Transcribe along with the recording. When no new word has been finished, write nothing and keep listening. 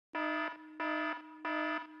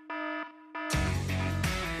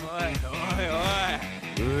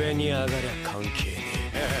Shall we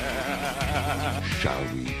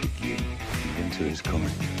begin? The winter is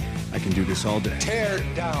coming. I can do this all day. Tear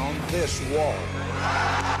down this wall.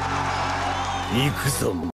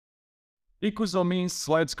 Ikuzo means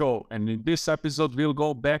let's go, and in this episode we'll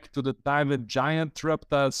go back to the time when giant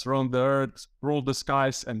reptiles roamed the earth, ruled the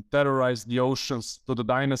skies, and terrorized the oceans to the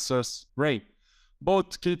dinosaurs' reign.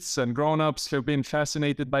 Both kids and grown-ups have been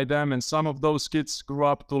fascinated by them, and some of those kids grew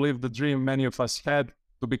up to live the dream many of us had,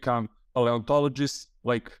 to become paleontologists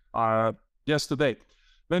like our guest today,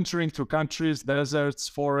 venturing through countries, deserts,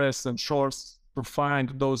 forests, and shores to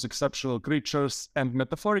find those exceptional creatures and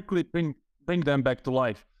metaphorically bring them back to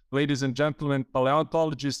life. Ladies and gentlemen,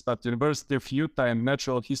 paleontologist at University of Utah and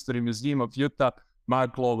Natural History Museum of Utah,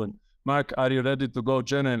 Mark Loewen. Mark, are you ready to go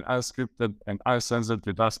genuine, unscripted, and uncensored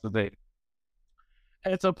with us today?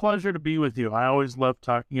 It's a pleasure to be with you. I always love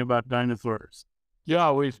talking about dinosaurs.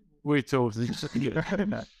 Yeah, we too.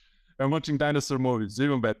 I'm watching dinosaur movies,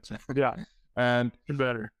 even better. Yeah, and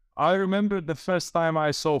better. I remember the first time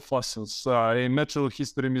I saw fossils in Natural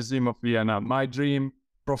History Museum of Vienna. My dream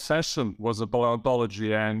profession was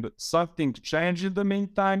paleontology, and something changed in the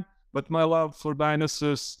meantime, but my love for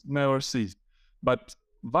dinosaurs never ceased. But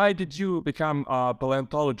why did you become a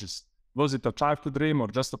paleontologist? Was it a childhood dream or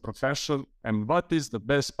just a profession? And what is the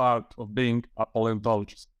best part of being a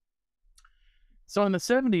paleontologist? So in the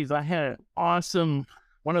 70s, I had an awesome,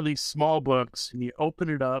 one of these small books, and you open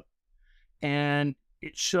it up, and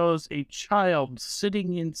it shows a child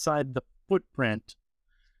sitting inside the footprint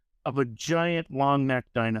of a giant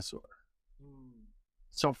long-necked dinosaur.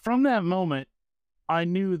 So from that moment, I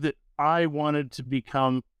knew that I wanted to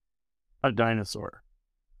become a dinosaur.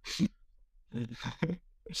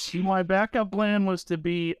 My backup plan was to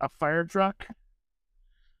be a fire truck,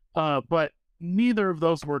 but neither of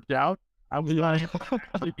those worked out. I was going to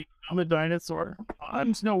actually become a dinosaur.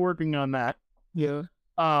 I'm still working on that. Yeah.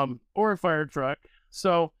 Or a fire truck.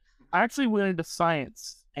 So I actually went into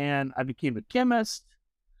science, and I became a chemist.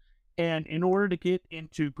 And in order to get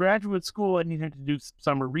into graduate school, I needed to do some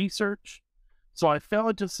summer research. So I fell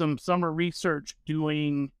into some summer research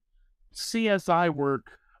doing CSI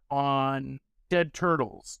work on dead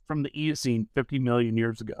turtles from the Eocene 50 million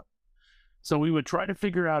years ago. So we would try to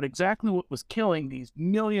figure out exactly what was killing these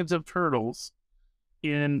millions of turtles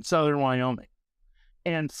in southern Wyoming.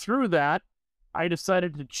 And through that, I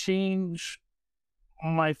decided to change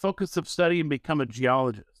my focus of study and become a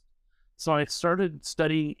geologist. So I started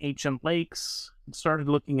studying ancient lakes and started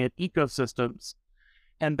looking at ecosystems.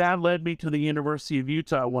 And that led me to the University of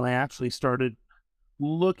Utah when I actually started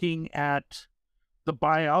looking at the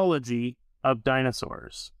biology of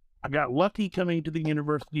dinosaurs. I got lucky coming to the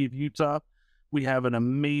University of Utah. We have an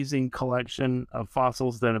amazing collection of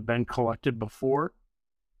fossils that have been collected before.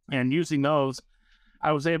 And using those,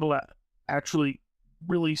 I was able to actually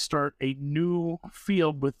really start a new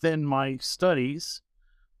field within my studies,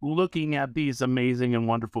 looking at these amazing and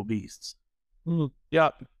wonderful beasts.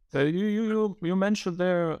 Yeah, you mentioned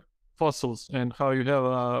there fossils and how you have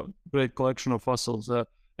a great collection of fossils.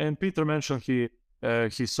 And Peter mentioned he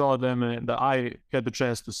saw them, and I had the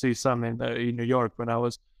chance to see some in New York when I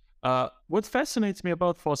was. What fascinates me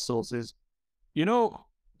about fossils is,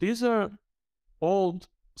 these are old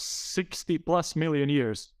 60 plus million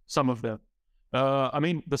years, some of them. I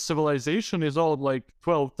mean, the civilization is old like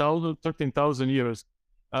 12,000, 13,000 years.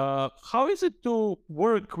 How is it to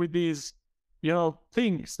work with these,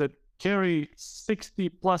 things that carry 60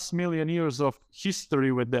 plus million years of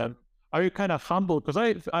history with them? Are you kind of humbled? Because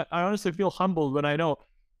I honestly feel humbled when I know,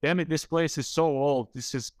 damn it, this place is so old.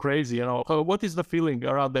 This is crazy. What is the feeling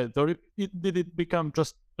around that? Or did it become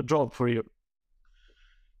just a job for you?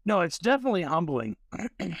 No, it's definitely humbling.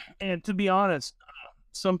 And to be honest,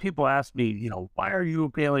 some people ask me, why are you a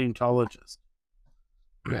paleontologist?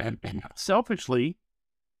 Selfishly,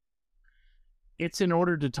 it's in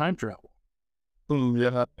order to time travel.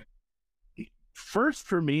 Yeah. First,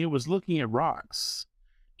 for me, it was looking at rocks.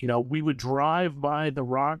 We would drive by the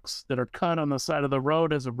rocks that are cut on the side of the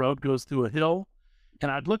road as a road goes through a hill. And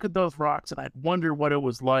I'd look at those rocks and I'd wonder what it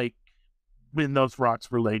was like when those rocks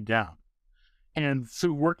were laid down. And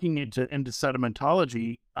through working into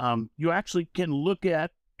sedimentology, you actually can look at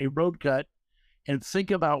a road cut and think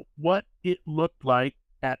about what it looked like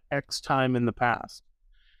at X time in the past.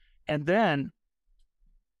 And then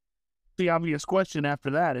the obvious question after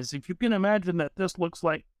that is, if you can imagine that this looks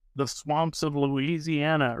like the swamps of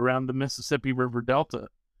Louisiana around the Mississippi River Delta,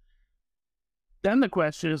 then the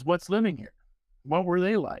question is, what's living here? What were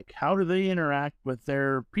they like? How do they interact with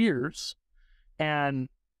their peers? And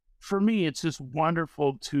for me, it's just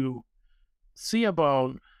wonderful to see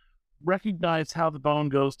about recognize how the bone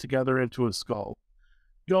goes together into a skull,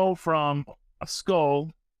 go from a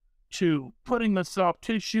skull to putting the soft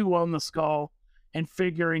tissue on the skull and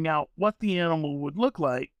figuring out what the animal would look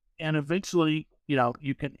like. And eventually,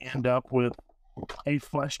 you can end up with a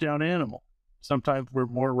fleshed out animal. Sometimes we're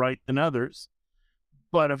more right than others,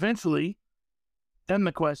 but eventually, then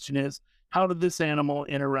the question is, how did this animal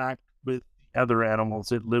interact with the other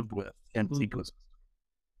animals it lived with in its ecosystem?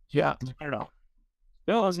 Yeah. I don't know.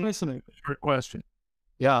 Yeah, I was listening. Short question.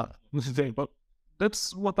 Yeah, but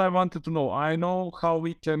that's what I wanted to know. I know how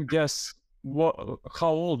we can guess how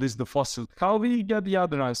old is the fossil, how we get the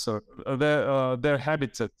other answer, their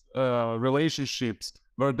habitat, relationships,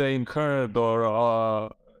 were they inherent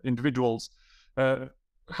or individuals.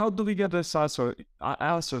 How do we get this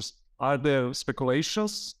answers? Are there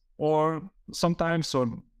speculations, or sometimes,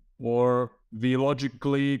 or we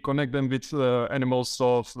logically connect them with animals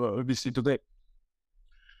of we see today?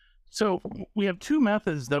 So we have two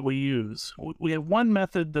methods that we use. We have one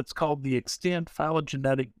method that's called the extant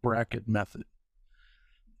phylogenetic bracket method.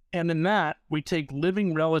 And in that, we take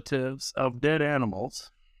living relatives of dead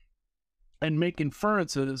animals and make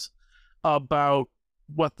inferences about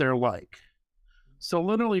what they're like. So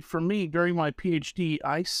literally for me, during my PhD,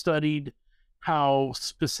 I studied how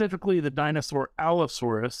specifically the dinosaur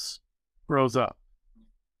Allosaurus grows up.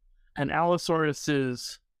 And Allosaurus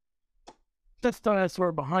is this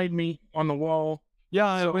dinosaur behind me on the wall.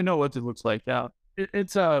 Yeah, we know what it looks like. Yeah,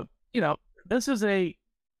 it's this is a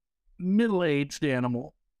middle-aged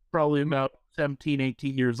animal, probably about 17,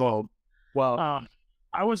 18 years old. Wow.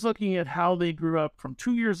 I was looking at how they grew up from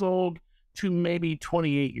 2 years old to maybe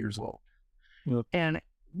 28 years old. Yep. And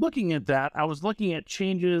looking at that, I was looking at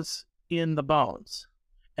changes in the bones.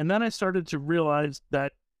 And then I started to realize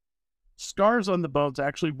that scars on the bones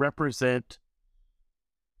actually represent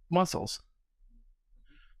muscles.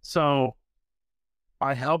 So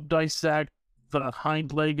I helped dissect the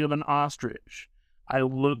hind leg of an ostrich. I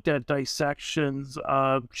looked at dissections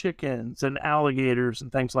of chickens and alligators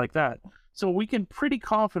and things like that. So we can pretty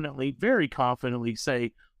confidently, very confidently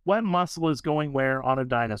say what muscle is going where on a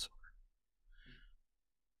dinosaur.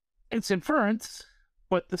 It's inference,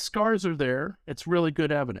 but the scars are there. It's really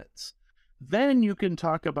good evidence. Then you can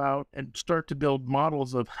talk about and start to build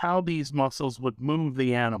models of how these muscles would move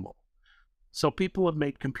the animal. So people have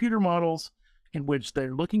made computer models in which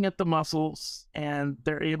they're looking at the muscles and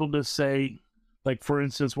they're able to say, like, for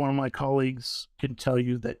instance, one of my colleagues can tell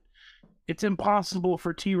you that it's impossible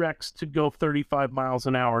for T-Rex to go 35 miles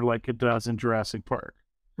an hour like it does in Jurassic Park.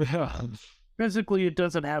 Yeah. Physically, it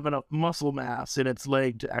doesn't have enough muscle mass in its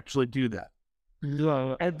leg to actually do that.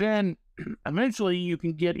 Yeah. And then eventually you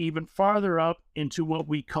can get even farther up into what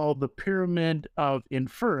we call the pyramid of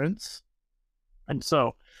inference. And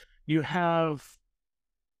so you have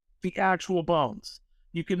the actual bones.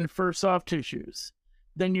 You can infer soft tissues.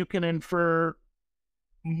 Then you can infer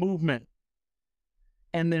movement.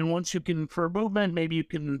 And then once you can infer movement, maybe you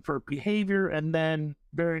can infer behavior. And then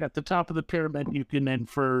buried at the top of the pyramid, you can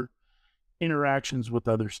infer interactions with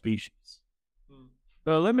other species.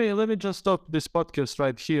 Let me just stop this podcast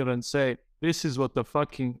right here and say, this is what the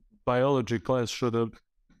fucking biology class should have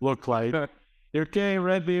looked like. You came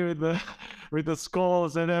ready with the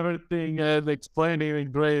skulls and everything and explaining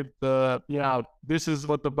in great, this is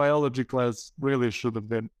what the biology class really should have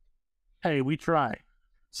been. Hey, we try.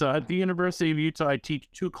 So at the University of Utah, I teach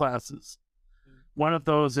two classes. One of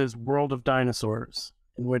those is World of Dinosaurs,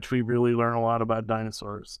 in which we really learn a lot about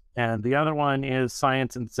dinosaurs. And the other one is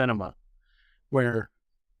Science and Cinema, where,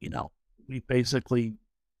 we basically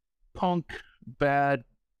punk bad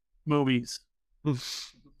movies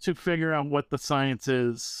to figure out what the science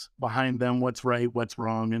is behind them, what's right, what's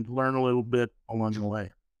wrong, and learn a little bit along the way.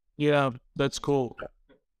 Yeah, that's cool.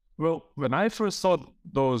 Well, when I first saw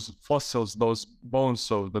those fossils, those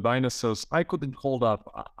bones of the dinosaurs, I couldn't hold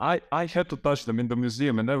up. I had to touch them in the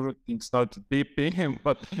museum and everything started beeping,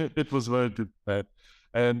 but it was very bad.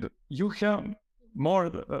 And you have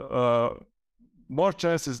more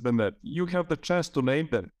chances than that. You have the chance to name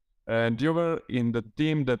them. And you were in the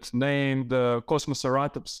team that named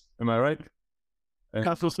Cosmoceratops, am I right?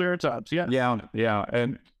 Cosmoceratops, yeah. Yeah.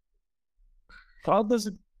 And how does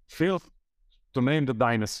it feel to name the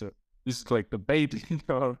dinosaur? Is it like the baby?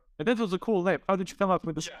 And that was a cool name. How did you come up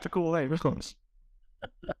with such a cool name?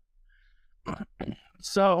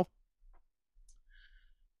 So,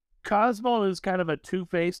 Cosmo is kind of a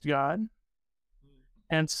two-faced god.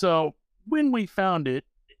 And so, when we found it,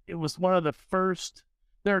 it was one of the first.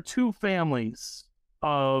 There are two families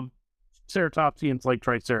of ceratopsians like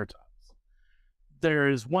Triceratops. there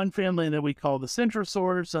is one family that we call the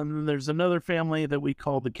centrosaurs, and then there's another family that we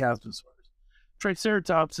call the chasmosaurs.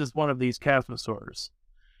 Triceratops is one of these chasmosaurs.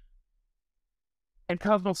 And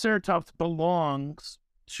Cosmoceratops belongs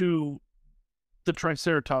to the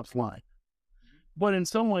Triceratops line. But in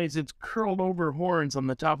some ways, its curled over horns on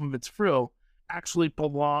the top of its frill actually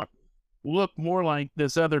look more like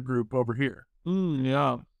this other group over here.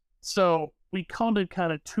 Yeah. So we called it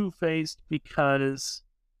kind of two-faced because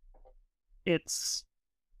it's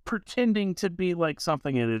pretending to be like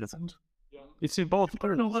something it isn't. It's in both.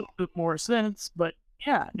 Put in a little bit more sense, but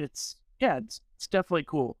it's definitely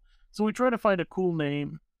cool. So we try to find a cool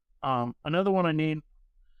name. Another one I named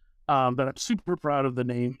that I'm super proud of the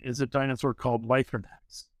name is a dinosaur called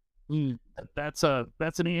Lythronax. That's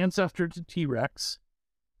an ancestor to T-Rex.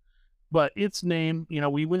 But its name,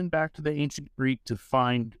 we went back to the ancient Greek to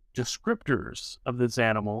find descriptors of this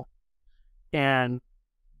animal, and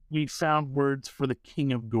we found words for the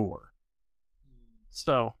king of gore.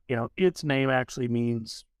 So, its name actually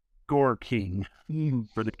means Gore King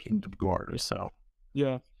for the king of gore. So,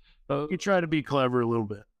 yeah. You try to be clever a little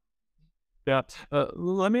bit. Yeah.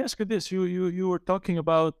 Let me ask you this. You were talking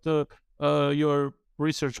about your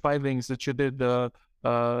research findings that you did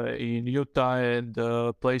in Utah and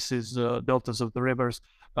places, deltas of the rivers.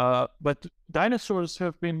 But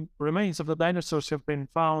remains of the dinosaurs have been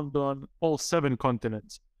found on all 7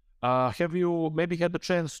 continents. Have you maybe had the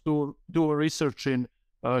chance to do a research in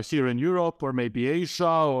here in Europe or maybe Asia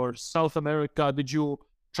or South America? Did you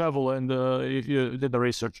travel and if you did the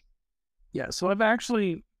research? Yeah, so I've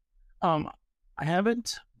actually, I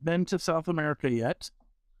haven't been to South America yet,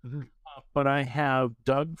 but I have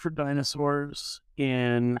dug for dinosaurs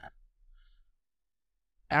in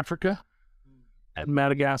Africa and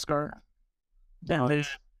Madagascar. Now,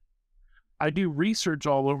 I do research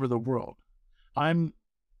all over the world. I'm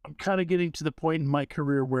kind of getting to the point in my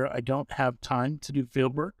career where I don't have time to do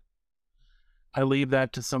field work. I leave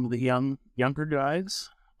that to some of the younger guys.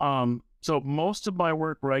 So most of my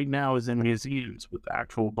work right now is in museums with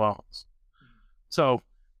actual bones. So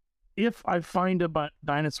if I find a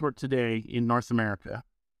dinosaur today in North America,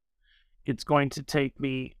 it's going to take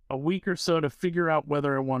me a week or so to figure out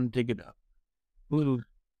whether I want to dig it up.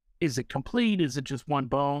 Is it complete? Is it just one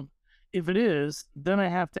bone? If it is, then I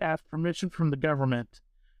have to ask permission from the government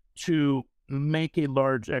to make a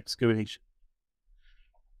large excavation.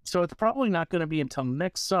 So it's probably not going to be until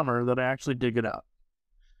next summer that I actually dig it up.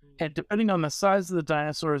 And depending on the size of the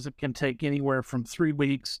dinosaurs, it can take anywhere from 3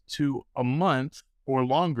 weeks to a month or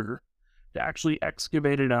longer to actually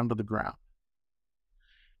excavate it onto the ground.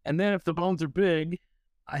 And then if the bones are big,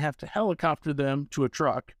 I have to helicopter them to a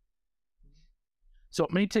truck. So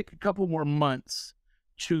it may take a couple more months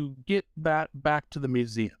to get that back to the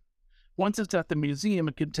museum. Once it's at the museum,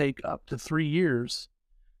 it can take up to 3 years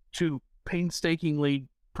to painstakingly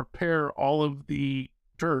prepare all of the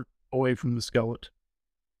dirt away from the skeleton.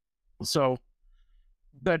 So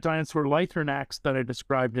that dinosaur Lythronax that I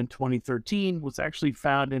described in 2013 was actually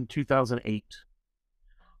found in 2008.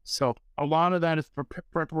 So a lot of that is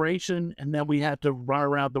preparation, and then we had to run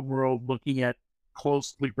around the world looking at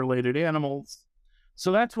closely related animals.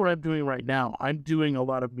 So that's what I'm doing right now. I'm doing a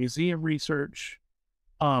lot of museum research.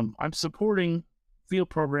 I'm supporting field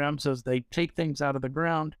programs as they take things out of the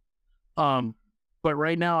ground. But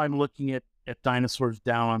right now I'm looking at dinosaurs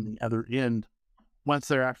down on the other end once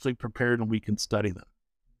they're actually prepared and we can study them.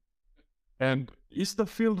 And is the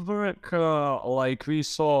field work like we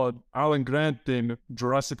saw Alan Grant in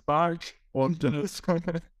Jurassic Park? Or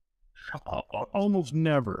almost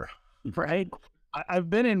never, right?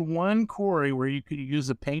 I've been in one quarry where you could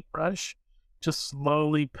use a paintbrush to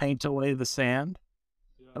slowly paint away the sand.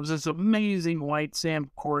 It was this amazing white sand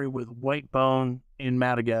quarry with white bone in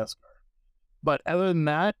Madagascar. But other than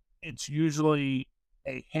that, it's usually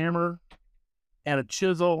a hammer and a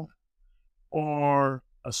chisel or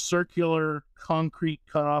a circular concrete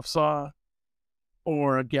cutoff saw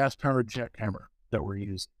or a gas-powered jackhammer that we're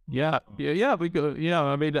using. Yeah, we go. Yeah,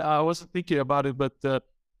 I mean, I wasn't thinking about it, but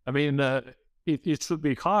I mean, it should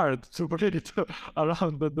be hard to put it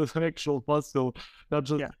around the actual fossil, not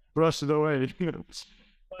just brush it away.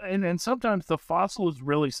 And sometimes the fossil is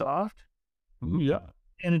really soft. Yeah.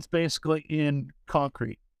 And it's basically in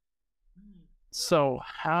concrete. So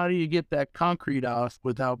how do you get that concrete off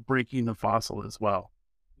without breaking the fossil as well?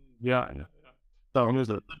 Yeah. So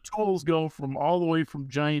the tools go from all the way from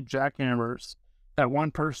giant jackhammers that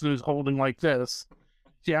one person is holding like this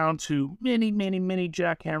down to many, many, many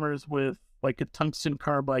jackhammers with like a tungsten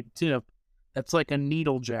carbide tip that's like a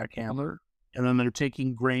needle jackhammer. And then they're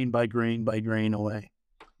taking grain by grain by grain away.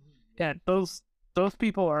 Yeah, those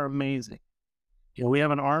people are amazing. We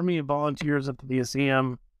have an army of volunteers at the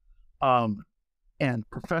museum, and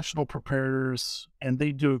professional preparers, and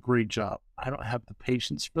they do a great job. I don't have the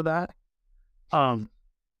patience for that.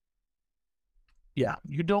 Yeah,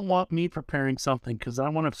 you don't want me preparing something because I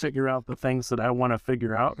want to figure out the things that I want to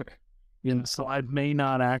figure out. So I may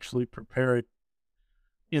not actually prepare it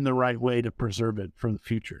in the right way to preserve it for the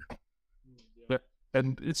future. Yeah.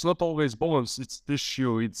 And it's not always bones, it's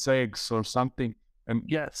tissue, it's eggs or something. And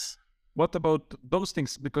yes, what about those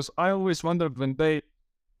things? Because I always wonder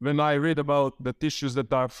when I read about the tissues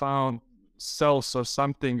that are found, cells or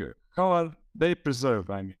something, how are they preserved?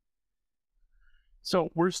 I mean,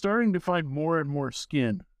 so we're starting to find more and more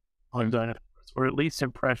skin on dinosaurs, or at least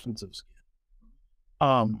impressions of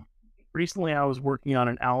skin. Recently I was working on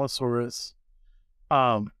an Allosaurus,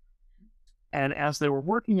 and as they were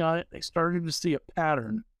working on it, they started to see a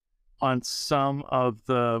pattern on some of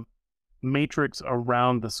the matrix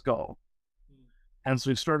around the skull. And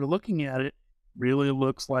so we started looking at it, really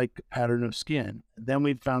looks like a pattern of skin. And then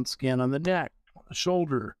we found skin on the neck, on the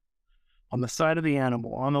shoulder, on the side of the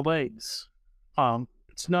animal, on the legs.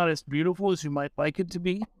 It's not as beautiful as you might like it to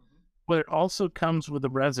be, but it also comes with a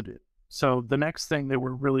residue. So the next thing that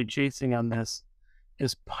we're really chasing on this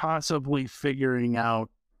is possibly figuring out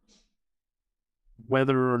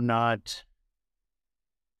whether or not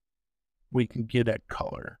we can get at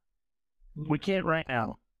color. We can't right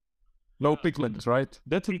now. no pigments, right?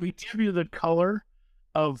 That would We give you the color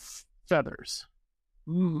of feathers,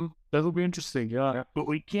 that would be interesting. Yeah. but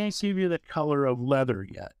we can't give you the color of leather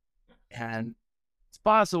yet. And it's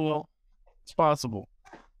possible. It's possible.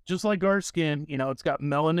 Just like our skin, it's got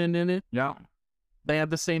melanin in it. Yeah. They have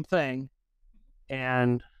the same thing.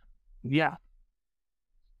 And yeah.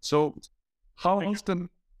 So how often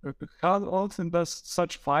does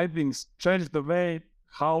such findings change the way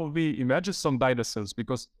how we imagine some dinosaurs?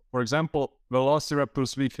 Because, for example,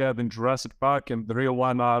 velociraptors we had in Jurassic Park and the real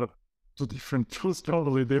one are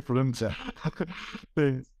totally different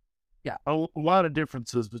things. Yeah, a lot of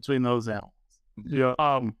differences between those animals. Yeah.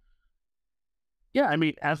 Yeah, I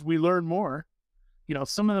mean, as we learn more,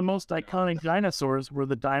 some of the most iconic dinosaurs were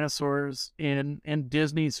the dinosaurs in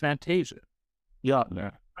Disney's Fantasia. Yeah.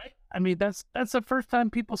 Right? I mean, that's the first time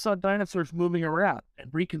people saw dinosaurs moving around and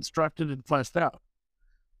reconstructed and fleshed out.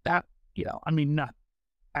 That, I mean, not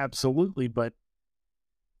absolutely, but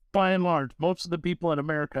by and large, most of the people in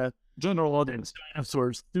America, General audience,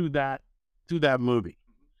 dinosaurs through that movie.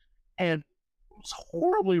 And it was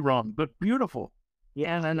horribly wrong, but beautiful.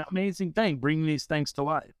 Yeah, and an amazing thing, bringing these things to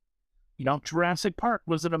life. Jurassic Park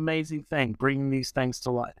was an amazing thing, bringing these things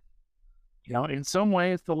to life. In some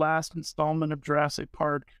ways, the last installment of Jurassic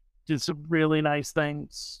Park did some really nice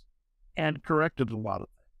things and corrected a lot of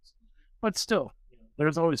things. But still,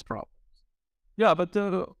 there's always problems. Yeah, but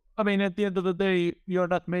I mean, at the end of the day, you're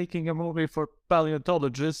not making a movie for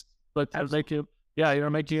paleontologists, but you're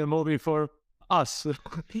making a movie for us.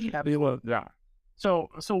 Yeah. So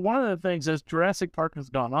one of the things as Jurassic Park has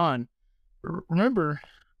gone on, remember,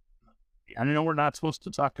 I know we're not supposed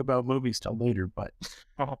to talk about movies till later, but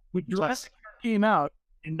when Jurassic Park came out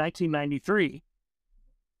in 1993,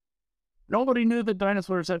 nobody knew that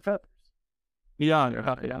dinosaurs had feathers. Yeah,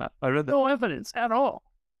 I read that. No evidence at all.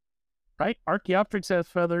 Right? Archaeopteryx has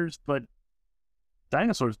feathers, but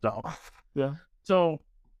dinosaurs don't. Yeah. So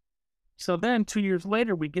then 2 years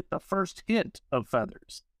later, we get the first hint of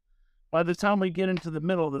feathers. By the time we get into the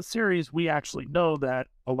middle of the series, we actually know that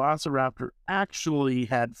Velociraptor actually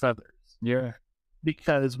had feathers. Yeah.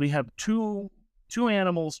 Because we have two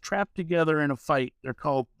animals trapped together in a fight. They're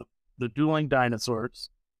called the dueling dinosaurs.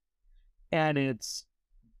 And it's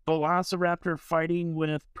Velociraptor fighting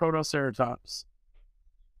with Protoceratops.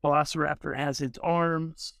 Velociraptor has its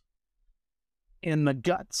arms in the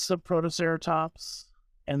guts of Protoceratops.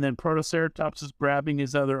 And then Protoceratops is grabbing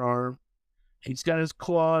his other arm. He's got his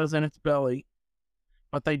claws in its belly.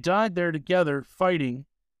 But they died there together fighting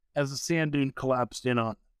as the sand dune collapsed in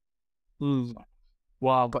on them.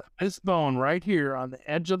 Wow. But this bone right here on the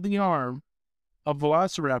edge of the arm of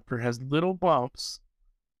Velociraptor has little bumps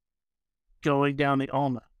going down the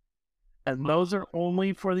ulna. And those are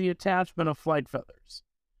only for the attachment of flight feathers.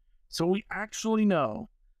 So we actually know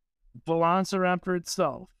Velociraptor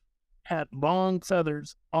itself had long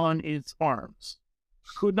feathers on its arms.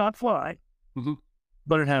 Could not fly,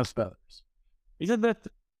 but it has feathers. Isn't that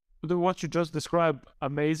what you just described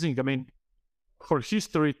amazing? I mean, for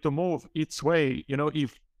history to move its way,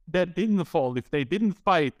 if that didn't fall, if they didn't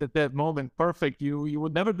fight at that moment perfect, you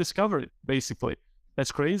would never discover it, basically.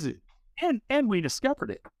 That's crazy. And we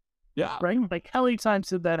discovered it. Yeah. Right? Like, how many times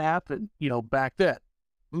did that happen, back then?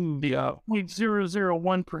 Yeah.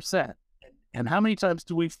 0.001%. And how many times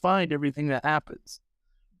do we find everything that happens?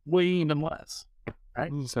 Way even less,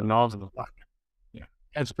 right? It's a novel. Yeah,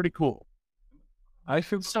 it's pretty cool. I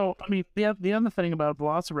feel So. I mean, the other thing about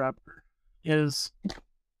Velociraptor is,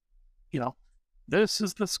 this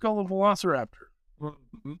is the skull of Velociraptor.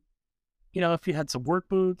 Mm-hmm. If you had some work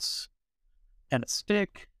boots and a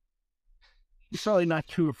stick, you're probably not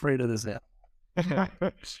too afraid of this animal.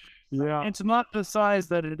 Yeah, It's not the size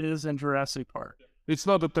that it is in Jurassic Park. it's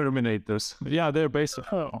not the Terminators. Yeah, they're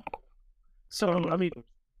basic. Oh. So, I mean,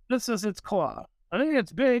 this is its claw. I think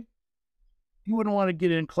it's big. You wouldn't want to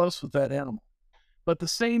get in close with that animal. But the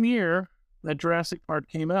same year that Jurassic Park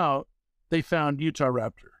came out, they found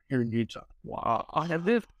Utahraptor here in Utah. Wow. And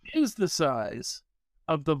this is the size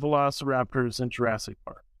of the velociraptors in Jurassic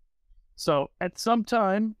Park. So at some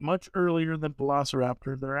time, much earlier than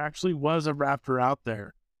Velociraptor, there actually was a raptor out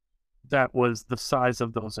there that was the size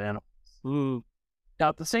of those animals. Mm. Now,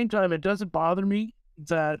 at the same time, it doesn't bother me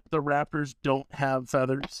that the raptors don't have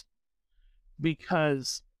feathers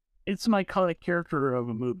because it's an iconic character of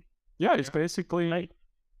a movie. Yeah, it's basically...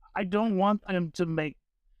 I don't want them to make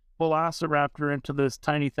Velociraptor into this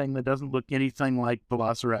tiny thing that doesn't look anything like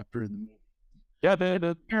Velociraptor in the movie. Yeah,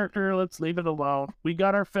 the Character, let's leave it alone. We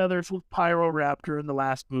got our feathers with Pyroraptor in the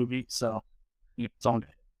last movie, so it's all good.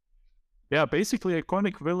 Yeah, basically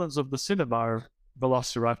iconic villains of the cinema are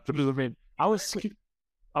Velociraptor. I mean, I was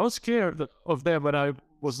scared of them when I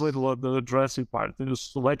was little on the Jurassic Park. It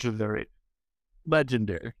was legendary.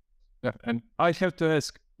 Legendary. Yeah, and I have to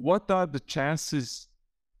ask, what are the chances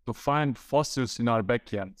to find fossils in our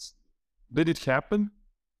backyards? Did it happen?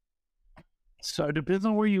 So it depends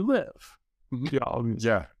on where you live.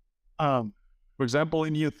 Yeah. For example,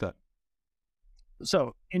 in Utah.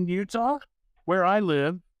 So in Utah, where I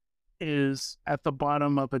live is at the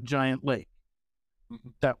bottom of a giant lake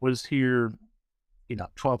that was here,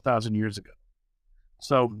 12,000 years ago.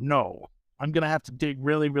 So no, I'm going to have to dig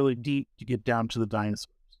really, really deep to get down to the dinosaurs.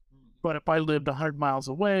 But if I lived 100 miles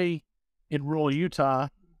away in rural Utah,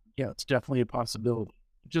 yeah, it's definitely a possibility.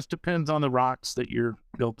 It just depends on the rocks that you're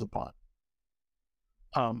built upon.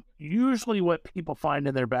 Usually what people find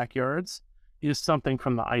in their backyards is something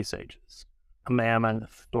from the ice ages, a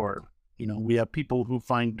mammoth, or, we have people who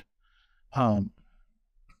find,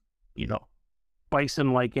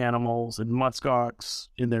 bison-like animals and muskox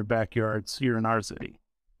in their backyards here in our city.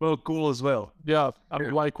 Well, cool as well. Yeah, I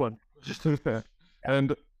like one.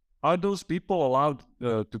 And are those people allowed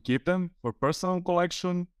to keep them for personal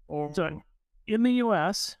collection? Or so in the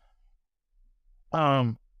U.S.,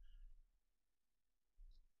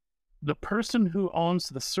 the person who owns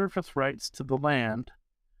the surface rights to the land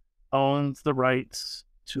owns the rights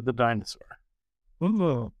to the dinosaur.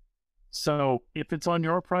 Oh. So if it's on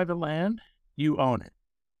your private land, you own it.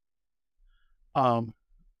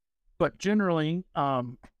 But generally,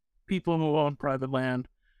 people who own private land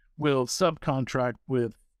will subcontract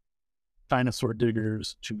with dinosaur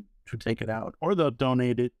diggers to take it out, or they'll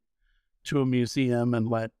donate it to a museum and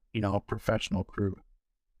let a professional crew.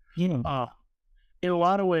 Yeah. In a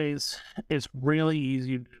lot of ways, it's really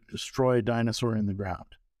easy to destroy a dinosaur in the ground.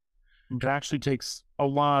 It actually takes a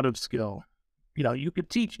lot of skill. You could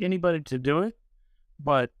teach anybody to do it,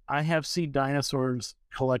 but I have seen dinosaurs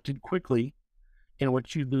collected quickly in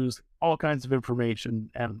which you lose all kinds of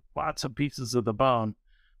information and lots of pieces of the bone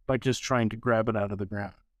by just trying to grab it out of the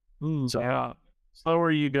ground. So yeah.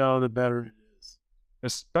 Slower you go, the better it is.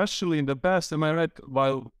 Especially in the past, am I right?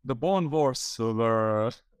 While the bone wars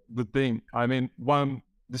were the thing. I mean, one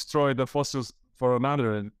destroyed the fossils for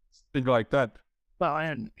another and things like that. Well,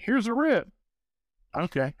 and here's a rib.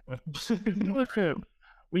 Okay. We know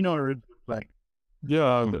what a rib looks like.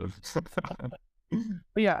 Yeah.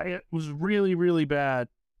 But yeah, it was really, really bad.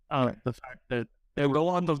 The fact that there were a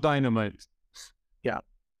lot of dynamite. Yeah.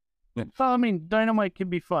 Well, I mean, dynamite can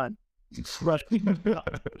be fun.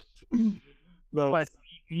 But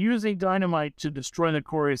using dynamite to destroy the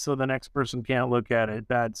quarry so the next person can't look at it,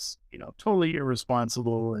 that's, totally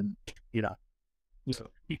irresponsible and, a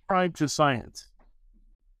crime to science.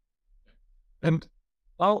 And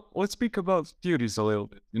now let's speak about theories a little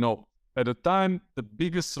bit. At the time, the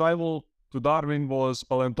biggest rival to Darwin was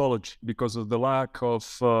paleontology because of the lack of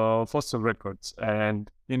fossil records. And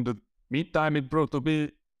in the meantime, it proved to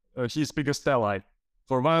be his biggest ally.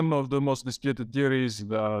 For one of the most disputed theories,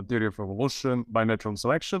 the theory of evolution by natural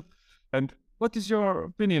selection. And what is your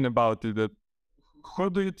opinion about it? Who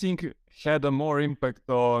do you think had a more impact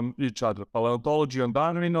on each other? Paleontology on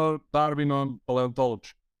Darwin or Darwin on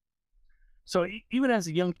paleontology? So even as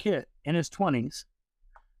a young kid in his 20s,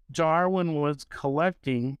 Darwin was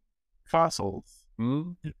collecting fossils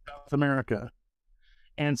in South America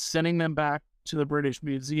and sending them back to the British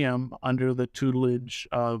Museum under the tutelage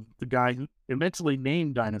of the guy who eventually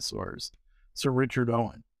named dinosaurs, Sir Richard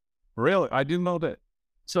Owen. Really? I didn't know that.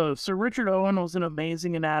 So Sir Richard Owen was an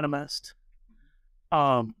amazing anatomist.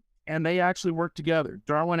 And they actually worked together.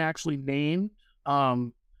 Darwin actually named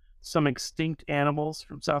some extinct animals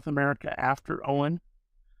from South America after Owen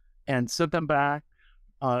and sent them back.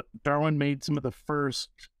 Darwin made some of the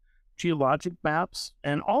first geologic maps,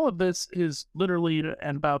 and all of this is literally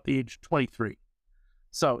at about the age of 23.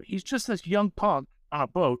 So he's just this young punk on a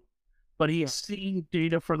boat, but he has seen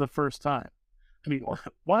data for the first time. I mean,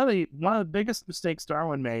 one of the biggest mistakes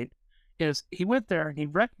Darwin made is he went there and he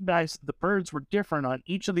recognized the birds were different on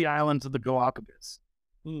each of the islands of the Galapagos.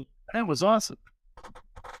 That was awesome.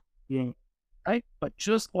 Yeah. Right? But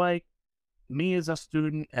just like me as a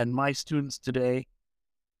student and my students today,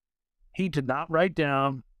 he did not write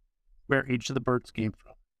down where each of the birds came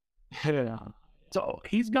from. Yeah. So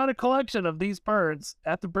he's got a collection of these birds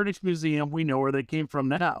at the British Museum. We know where they came from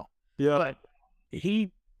now. Yeah. But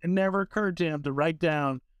it never occurred to him to write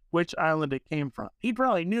down which island it came from. He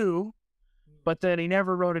probably knew, but then he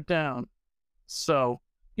never wrote it down. So,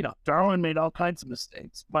 Darwin made all kinds of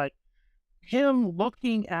mistakes. But him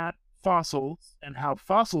looking at fossils and how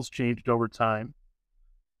fossils changed over time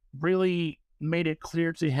really made it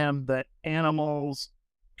clear to him that animals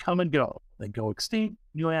come and go. They go extinct,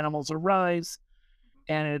 new animals arise,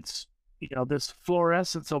 and it's, this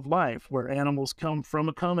fluorescence of life where animals come from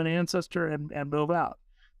a common ancestor and move out.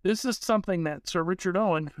 This is something that Sir Richard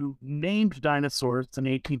Owen, who named dinosaurs in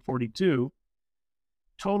 1842,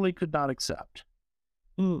 totally could not accept.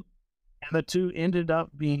 And the two ended up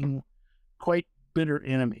being quite bitter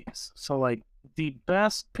enemies. So, like, the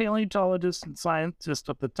best paleontologist and scientist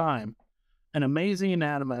of the time, an amazing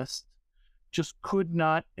anatomist, just could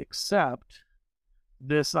not accept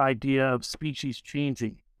this idea of species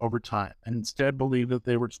changing over time, and instead believed that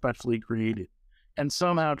they were specially created and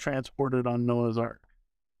somehow transported on Noah's Ark.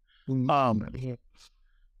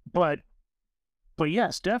 But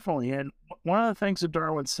yes, definitely. And one of the things that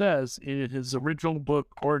Darwin says in his original book,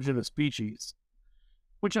 Origin of Species,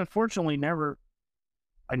 which unfortunately never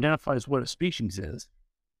identifies what a species is,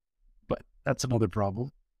 but that's another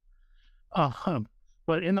problem.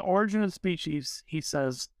 But in the Origin of Species, he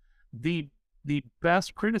says, the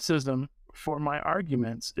best criticism for my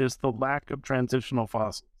arguments is the lack of transitional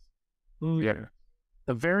fossils. Yeah.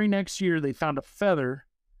 The very next year, they found a feather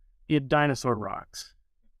in dinosaur rocks.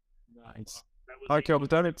 Nice. Okay, but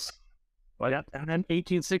then it's... And in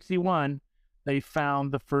 1861, they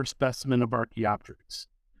found the first specimen of Archaeopteryx.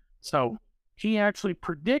 So he actually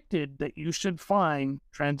predicted that you should find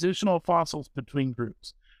transitional fossils between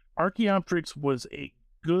groups. Archaeopteryx was a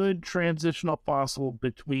good transitional fossil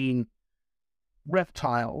between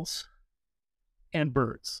reptiles and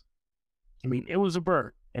birds. I mean, it was a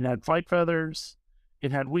bird. It had flight feathers,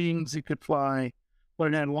 it had wings, it could fly,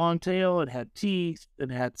 but it had a long tail, it had teeth,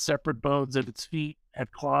 it had separate bones at its feet,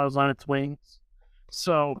 had claws on its wings.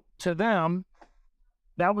 So to them,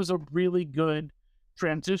 that was a really good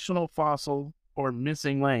transitional fossil or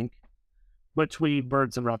missing link between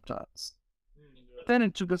birds and reptiles. Then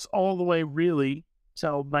it took us all the way really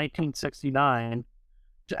till 1969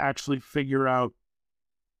 to actually figure out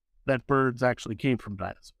that birds actually came from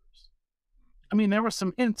dinosaurs. I mean, there were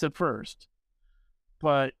some hints at first,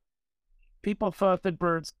 but people thought that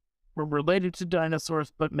birds were related to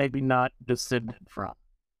dinosaurs, but maybe not descended from.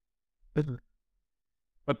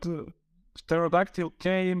 But pterodactyl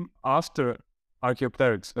came after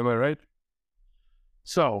Archaeopteryx, am I right?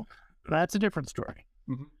 So that's a different story.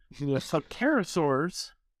 Mm-hmm. So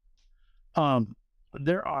pterosaurs,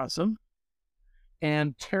 they're awesome.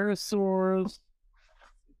 And pterosaurs...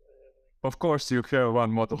 Of course you have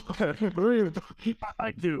one model.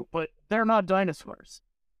 I do, but they're not dinosaurs.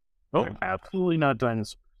 No. They're absolutely not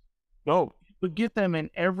dinosaurs. No. We get them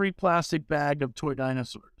in every plastic bag of toy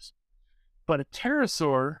dinosaurs. But a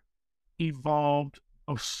pterosaur evolved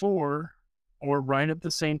before or right at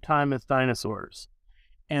the same time as dinosaurs.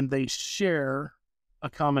 And they share a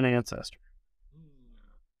common ancestor.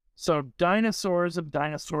 So dinosaurs and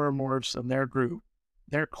dinosauromorphs and their group,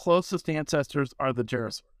 their closest ancestors are the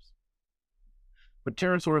pterosaurs. But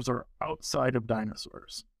pterosaurs are outside of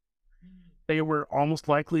dinosaurs. They were almost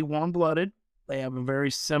likely warm-blooded. They have a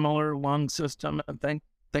very similar lung system and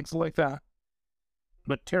things like that.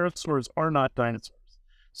 But pterosaurs are not dinosaurs.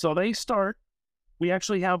 So we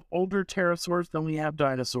actually have older pterosaurs than we have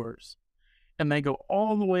dinosaurs. And they go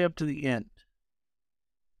all the way up to the end.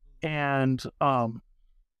 And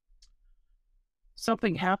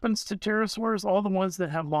something happens to pterosaurs, all the ones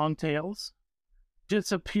that have long tails,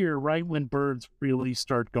 disappear right when birds really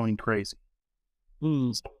start going crazy.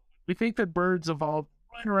 So we think that birds evolved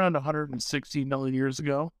right around 160 million years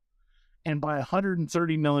ago. And by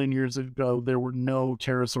 130 million years ago, there were no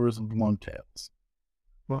pterosaurs with long tails.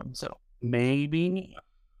 So maybe,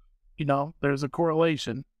 there's a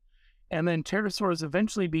correlation. And then pterosaurs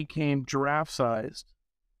eventually became giraffe-sized,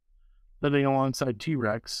 living alongside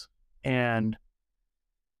T-Rex, and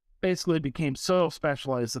basically became so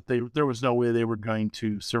specialized that there was no way they were going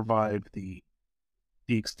to survive the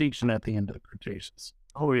extinction at the end of the Cretaceous.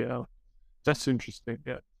 Oh, yeah. That's interesting,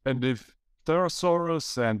 yeah. And if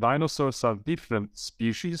pterosaurs and dinosaurs are different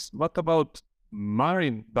species, what about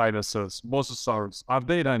marine dinosaurs, mosasaurs? Are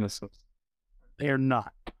they dinosaurs? They are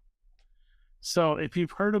not. So if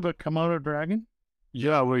you've heard of a Komodo dragon...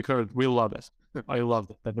 Yeah, we heard. We love it. I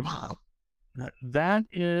love it. That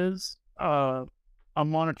is a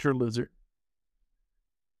monitor lizard,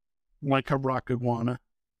 like a rock iguana.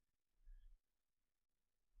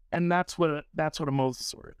 And that's what a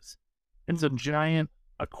mosasaur is. It's a giant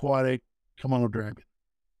aquatic Komodo dragon.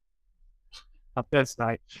 That's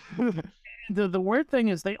nice. The weird thing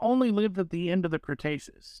is they only lived at the end of the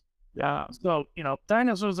Cretaceous. Yeah. So,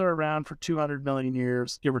 dinosaurs are around for 200 million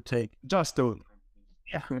years, give or take. Just do it.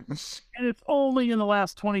 Yeah. And it's only in the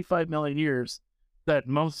last 25 million years that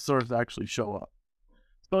mosasaurs actually show up.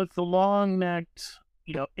 So it's the long-necked,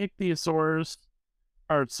 plesiosaurs,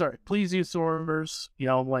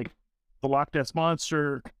 like the Loch Ness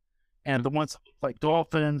Monster, and the ones like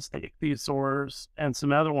dolphins, the ichthyosaurs, and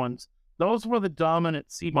some other ones. Those were the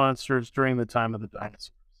dominant sea monsters during the time of the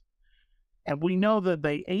dinosaurs. And we know that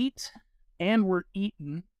they ate and were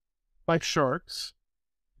eaten by sharks,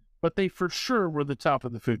 but they for sure were the top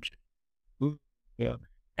of the food chain. Yeah.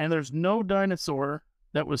 And there's no dinosaur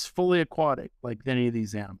that was fully aquatic like any of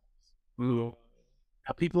these animals. Now,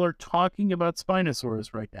 people are talking about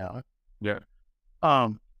Spinosaurus right now. Yeah.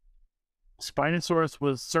 Spinosaurus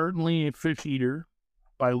was certainly a fish eater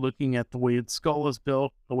by looking at the way its skull is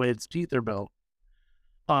built, the way its teeth are built.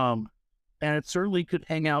 And it certainly could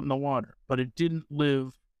hang out in the water, but it didn't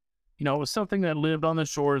live, it was something that lived on the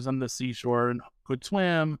shores, on the seashore, and could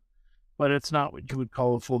swim, but it's not what you would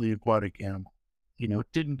call a fully aquatic animal. It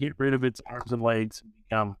didn't get rid of its arms and legs and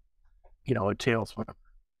become, a tail swimmer.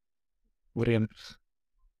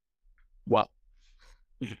 Wow.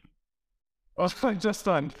 Just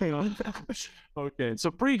fun. Okay,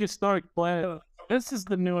 so prehistoric planet. This is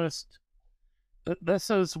the newest. This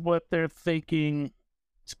is what they're thinking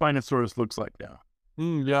Spinosaurus looks like now.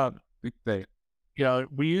 Yeah, big thing.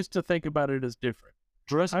 We used to think about it as different.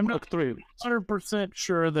 I'm not 100%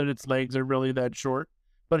 sure that its legs are really that short,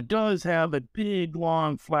 but it does have a big,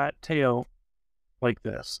 long, flat tail like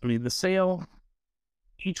this. I mean, the sail,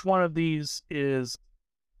 each one of these is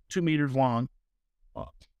 2 meters long.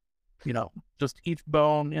 Just each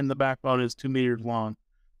bone in the backbone is 2 meters long.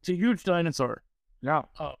 It's a huge dinosaur. Yeah.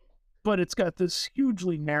 But it's got this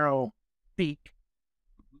hugely narrow beak.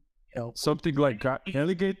 Something like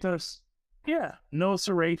alligators. Yeah, no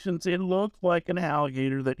serrations. It looked like an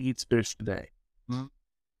alligator that eats fish today. Mm-hmm.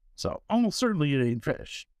 So almost certainly it ate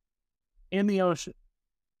fish in the ocean,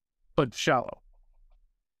 but shallow.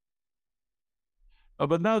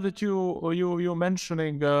 But now that you're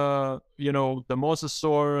mentioning, the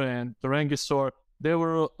mosasaur and the Rangisaur, they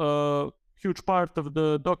were a huge part of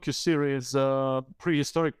the docu-series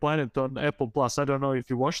Prehistoric Planet on Apple Plus. I don't know if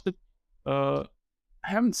you watched it. I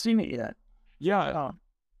haven't seen it yet. Yeah,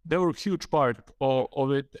 they were a huge part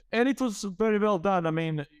of it, and it was very well done. I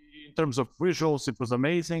mean, in terms of visuals, it was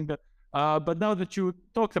amazing. But now that you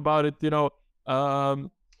talked about it,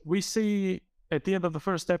 we see at the end of the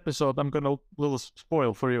first episode, I'm gonna little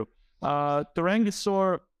spoil for you. The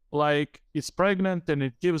Rangisaur, like, it's pregnant and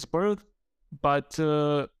it gives birth, but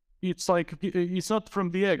it's like it's not from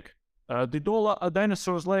the egg. Did all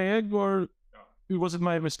dinosaurs lay egg, or was it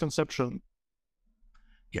my misconception?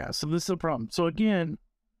 Yeah, so this is the problem. So again,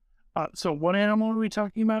 so what animal are we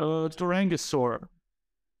talking about? Tyrannosaur,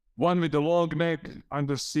 one with the long neck,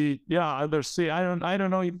 undersea. Yeah, undersea. I don't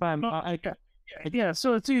know if I'm. Yeah,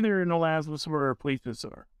 so it's either an elasmosaur or a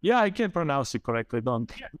plesiosaur. Yeah, I can't pronounce it correctly. Don't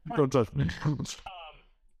judge me.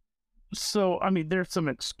 So I mean, there's some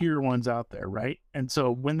obscure ones out there, right? And so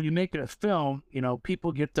when you make a film,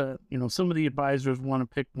 people get to, some of the advisors want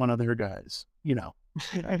to pick one of their guys.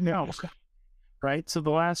 I know. Right? So the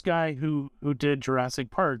last guy who did Jurassic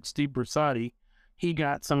Park, Steve Brusatte, he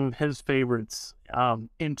got some of his favorites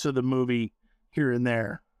into the movie here and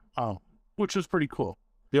there, which was pretty cool.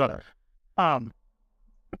 Yeah.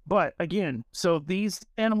 But again, so these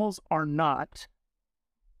animals are not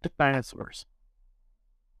dinosaurs.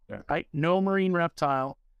 Right? No marine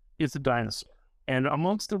reptile is a dinosaur. And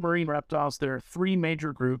amongst the marine reptiles, there are three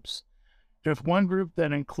major groups. There's one group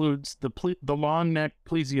that includes the long-necked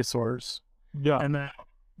plesiosaurs. Yeah. And then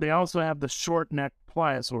they also have the short-necked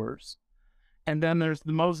pliosaurs. And then there's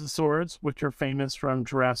the mosasaurs, which are famous from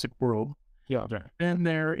Jurassic World. Yeah. Then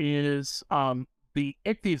there is the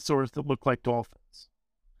ichthyosaurs that look like dolphins.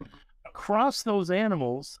 Across those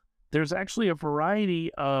animals, there's actually a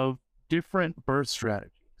variety of different birth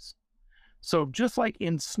strategies. So just like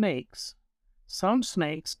in snakes, some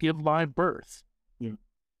snakes give live birth. Yeah.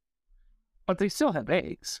 But they still have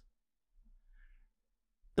eggs.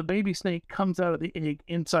 The baby snake comes out of the egg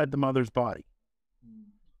inside the mother's body.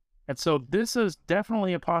 And so this is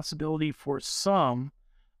definitely a possibility for some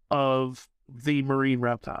of the marine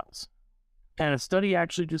reptiles. And a study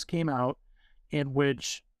actually just came out in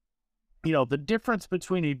which, the difference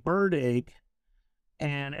between a bird egg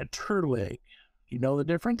and a turtle egg. You know the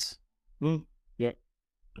difference? Yeah.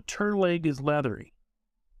 A turtle egg is leathery.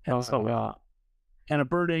 And and a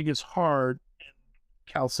bird egg is hard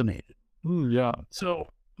and calcinated. Yeah. So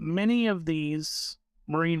many of these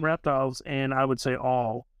marine reptiles, and I would say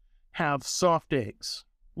all, have soft eggs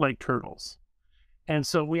like turtles. And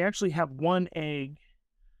so we actually have one egg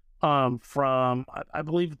from, I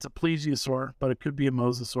believe it's a plesiosaur, but it could be a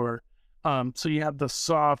mosasaur. So you have the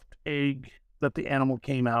soft egg that the animal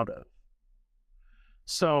came out of.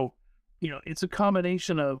 So, it's a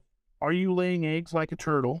combination of, are you laying eggs like a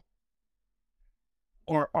turtle?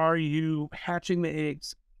 Or are you hatching the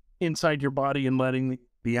eggs inside your body and letting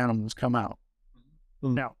the animals come out?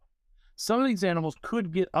 Now, some of these animals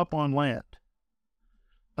could get up on land.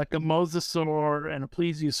 Like a mosasaur and a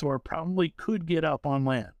plesiosaur probably could get up on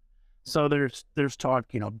land. So there's talk,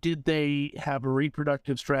 did they have a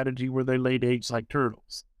reproductive strategy where they laid eggs like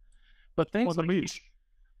turtles? But things on the beach.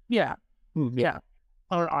 Yeah. Yeah.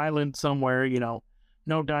 On an island somewhere,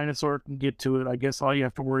 no dinosaur can get to it. I guess all you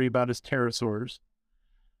have to worry about is pterosaurs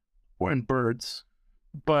and birds.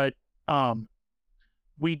 But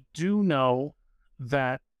we do know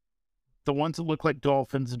that the ones that look like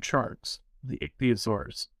dolphins and sharks, the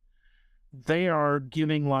ichthyosaurs, they are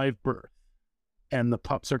giving live birth and the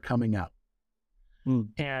pups are coming out.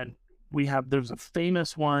 And there's a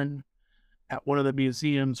famous one at one of the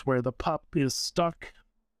museums where the pup is stuck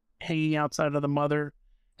hanging outside of the mother,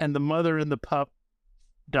 and the mother and the pup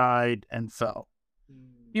died and fell.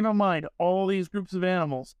 Keep in mind, all these groups of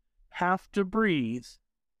animals have to breathe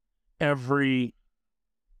every,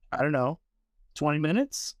 20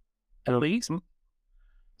 minutes at least.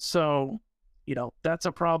 So, that's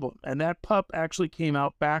a problem. And that pup actually came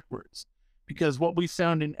out backwards, because what we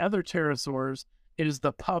found in other pterosaurs is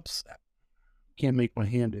the pups, can't make my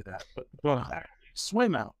hand do that, but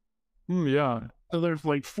swim out. Yeah. So there's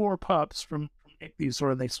like 4 pups from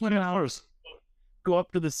ichthyosaur, and they swim out, go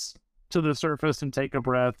up to the surface and take a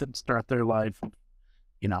breath and start their life,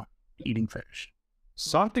 eating fish.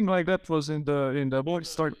 Something like that was in the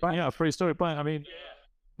prehistoric plant. Yeah, prehistoric plant. I mean,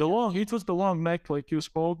 it was the long neck, like you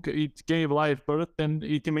spoke. It gave live birth, and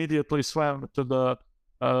it immediately swam to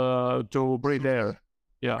breathe air.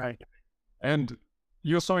 Yeah. Right. And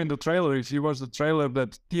you saw in the trailer, it was the trailer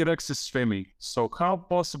that T-Rex is swimming. So how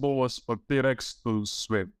possible was for T-Rex to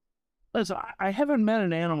swim? Listen, I haven't met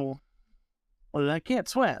an animal that can't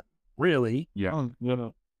swim, really. Yeah.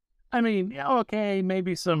 I mean, okay,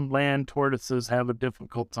 maybe some land tortoises have a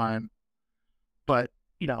difficult time. But,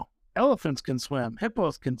 elephants can swim.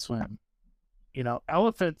 Hippos can swim.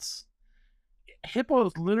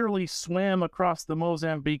 Hippos literally swam across the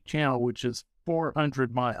Mozambique Channel, which is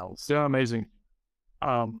 400 miles. Yeah, amazing.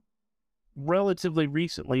 Relatively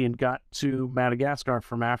recently, and got to Madagascar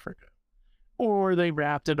from Africa. Or they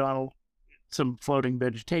rafted on some floating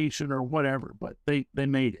vegetation or whatever, but they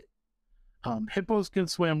made it. Hippos can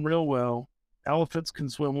swim real well. Elephants can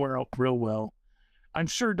swim real well. I'm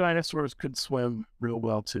sure dinosaurs could swim real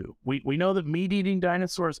well too. We know that meat-eating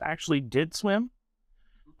dinosaurs actually did swim.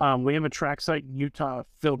 We have a track site in Utah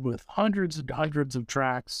filled with hundreds and hundreds of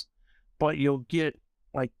tracks, but you'll get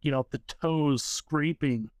the toes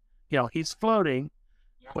scraping. He's floating,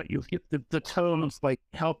 but you'll get the toes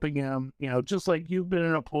helping him. Just like you've been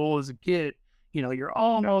in a pool as a kid. You're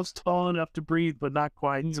almost tall enough to breathe, but not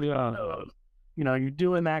quite. Yeah. You're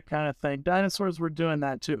doing that kind of thing. Dinosaurs were doing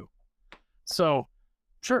that too. So,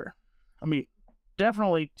 sure. I mean,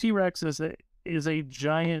 definitely T-Rex is a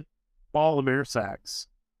giant ball of air sacs.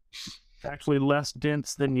 It's actually less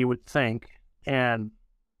dense than you would think, and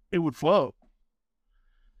it would float.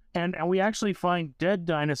 And we actually find dead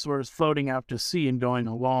dinosaurs floating out to sea and going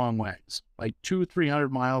a long ways, like 200-300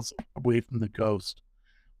 miles away from the coast.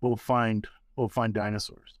 We'll find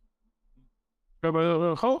dinosaurs.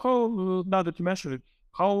 How now that you mention it,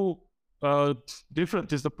 how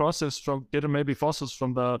different is the process from getting maybe fossils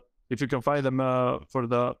from the, if you can find them for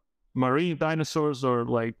the marine dinosaurs or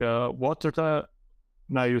like water?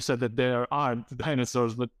 Now you said that there aren't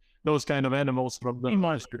dinosaurs, but those kind of animals from the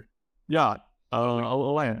monster. Yeah,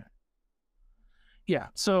 land. Yeah,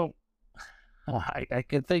 so I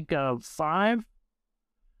can think of 5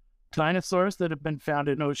 dinosaurs that have been found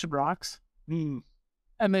in ocean rocks. Mm.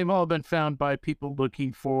 And they've all been found by people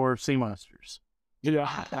looking for sea monsters.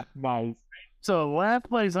 Yeah, nice. So the last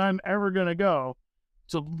place I'm ever going to go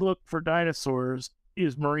to look for dinosaurs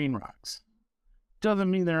is marine rocks.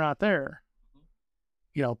 Doesn't mean they're not there.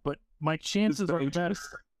 You know, but my chances are better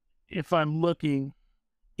if I'm looking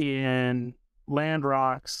in land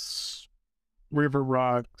rocks, river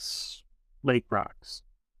rocks, lake rocks.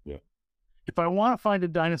 Yeah. If I want to find a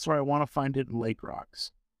dinosaur, I want to find it in lake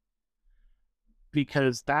rocks.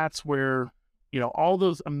 Because that's where, you know, all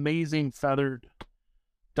those amazing feathered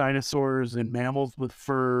dinosaurs and mammals with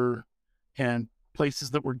fur and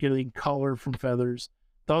places that were getting color from feathers,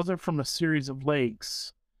 those are from a series of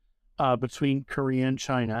lakes between Korea and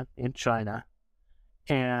China,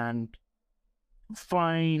 and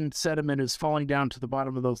fine sediment is falling down to the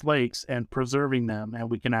bottom of those lakes and preserving them, and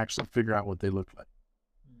we can actually figure out what they look like.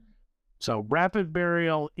 So rapid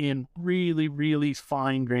burial in really, really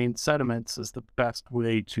fine-grained sediments is the best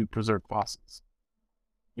way to preserve fossils.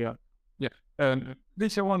 Yeah. And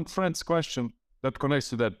this is one friend's question that connects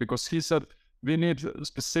to that, because he said we need a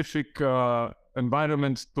specific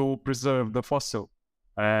environment to preserve the fossil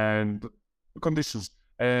and conditions.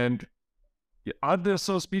 And are there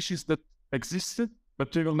some species that existed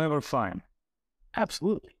but we will never find?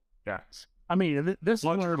 Absolutely. Yes. I mean, this is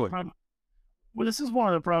one of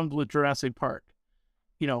the problems with Jurassic Park.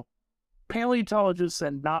 You know, paleontologists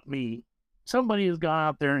and not me, somebody has gone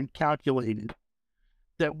out there and calculated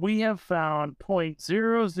that we have found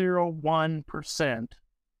 0.001%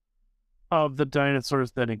 of the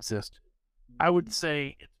dinosaurs that exist. I would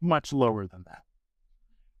say it's much lower than that.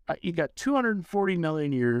 You got 240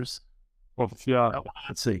 million years. Let's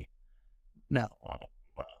see. Now,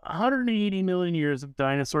 180 million years of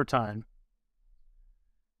dinosaur time.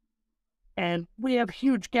 And we have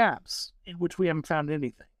huge gaps in which we haven't found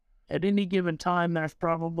anything. At any given time, there's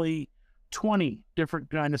probably 20 different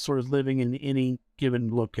dinosaurs living in any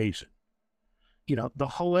given location. You know, the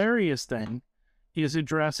hilarious thing is in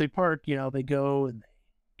Jurassic Park, you know, they go and they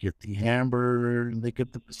get the hamburger and they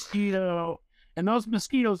get the mosquito, and those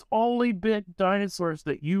mosquitoes only bit dinosaurs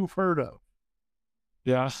that you've heard of.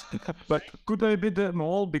 Yeah, but could they bit them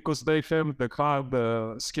all because they have the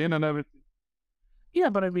hard skin and everything? Yeah,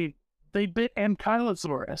 but I mean, they bit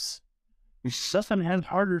Ankylosaurus. Nothing has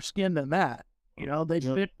harder skin than that. You know, they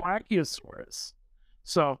bit Brachiosaurus.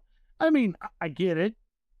 So, I mean, I get it.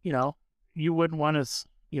 You know, you wouldn't want to,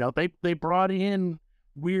 you know, they brought in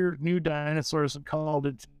weird new dinosaurs and called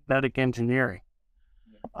it genetic engineering.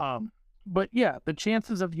 But yeah, the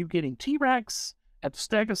chances of you getting T-Rex,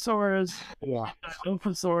 Stegosaurus,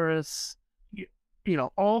 Dilophosaurus, you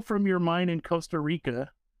know, all from your mine in Costa Rica,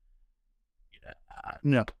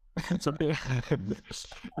 no.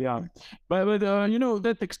 Yeah, but you know,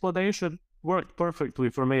 that explanation worked perfectly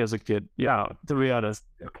for me as a kid. Yeah, to be honest.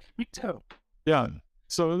 Me too. Yeah.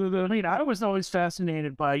 So I mean, I was always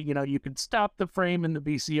fascinated by, you know, you could stop the frame in the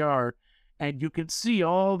VCR and you could see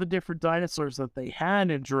all the different dinosaurs that they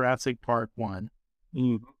had in Jurassic Park 1,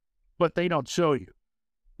 but they don't show you.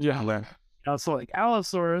 Yeah. You know, so like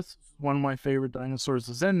Allosaurus, one of my favorite dinosaurs,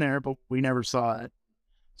 is in there, but we never saw it.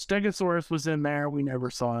 Stegosaurus was in there, we never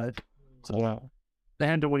saw it. So they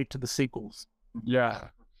had to wait to the sequels. Yeah.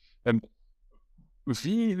 And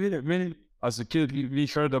we as a kid, we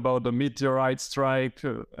heard about the meteorite strike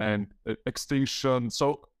and extinction.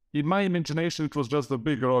 So in my imagination, it was just a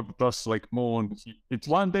big rock, just like moon. It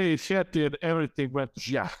one day it hit and everything went,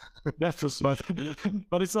 yeah, that was, but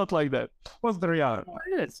it's not like that. What's the reality? Well,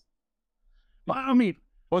 it is. Well, I mean,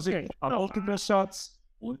 was it multiple shots?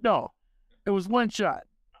 No, it was one shot.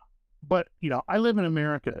 But, you know, I live in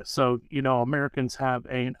America, so, you know, Americans have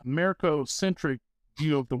an Americocentric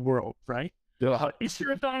view of the world, right? Yeah. If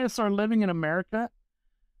you're a dinosaur living in America,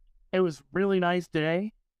 it was a really nice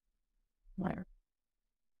day,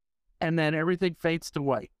 and then everything fades to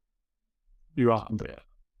white. Yeah.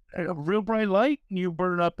 A real bright light, you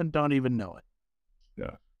burn it up and don't even know it.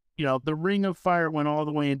 Yeah. You know, the ring of fire went all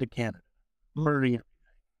the way into Canada, burning everything.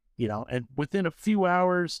 You know, and within a few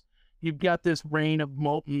hours, you've got this rain of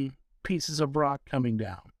molten pieces of rock coming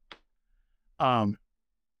down.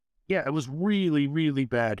 Yeah, it was really, really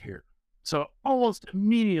bad here. So almost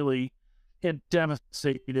immediately, it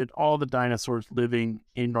devastated all the dinosaurs living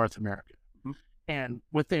in North America. Mhm. And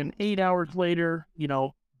within 8 hours later,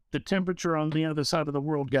 the temperature on the other side of the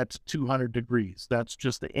world got to 200 degrees. That's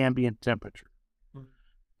just the ambient temperature. Mhm.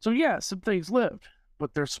 So yeah, some things lived,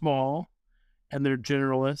 but they're small and they're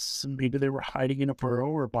generalists, and maybe they were hiding in a burrow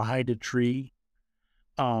or behind a tree.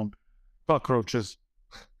 Cockroaches.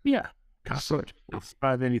 Yeah, cockroach will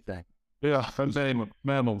survive anything. Yeah, and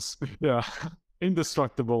mammals. Yeah,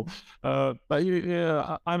 indestructible. But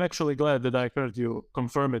yeah, I'm actually glad that I heard you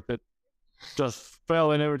confirm it. That just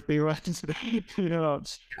fell and everything, right?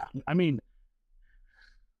 I mean,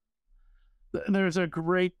 there's a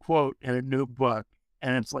great quote in a new book,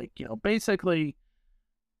 and it's like, basically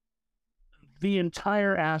the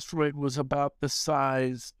entire asteroid was about the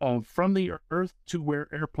size of from the Earth to where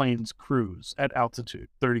airplanes cruise at altitude,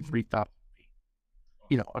 33,000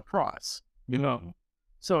 feet, across.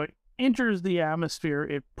 So it enters the atmosphere,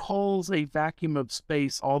 it pulls a vacuum of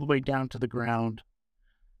space all the way down to the ground.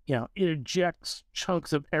 It ejects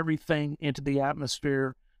chunks of everything into the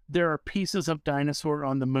atmosphere. There are pieces of dinosaur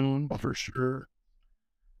on the moon for sure.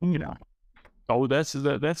 Oh, that's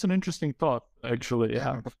an interesting thought, actually.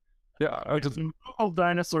 Yeah. Yeah. I just All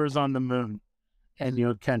dinosaurs on the moon,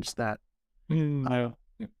 and catch that.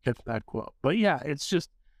 Catch that quote. But yeah, it's just,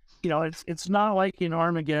 it's not like in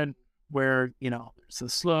Armageddon where, there's a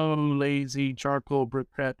slow, lazy charcoal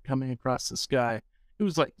briquette coming across the sky. It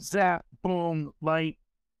was like zap, boom, light,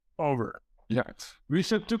 over. Yeah. We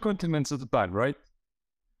said 2 continents at a time, right?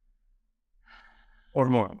 Or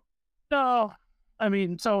more. No, I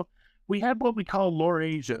mean, so we had what we call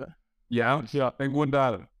Laurasia. Yeah. Yeah. And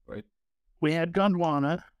Gondwana, right? We had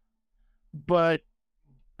Gondwana, but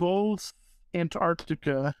both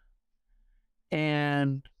Antarctica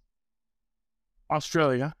and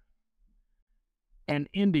Australia and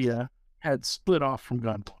India had split off from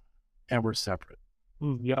Gondwana and were separate.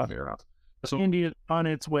 Yeah. Yeah. So India on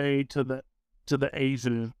its way to the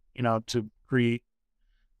Asian, to create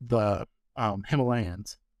the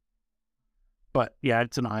Himalayas. But yeah,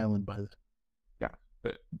 it's an island by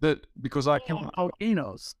because I can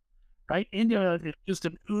volcanoes, right? India is just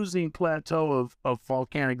an oozing plateau of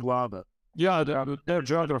volcanic lava. Yeah, their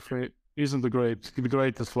geography isn't the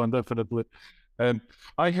greatest one, definitely. And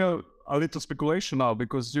I have a little speculation now,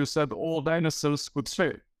 because you said all dinosaurs could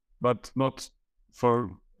swim, but not for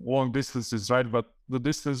long distances, right? But the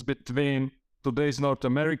distance between today's North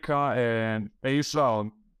America and Asia,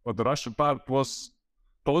 or the Russian part, was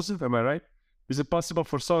positive, am I right? Is it possible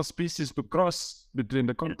for some species to cross between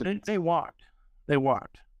the continents? They walked.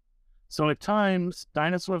 So at times,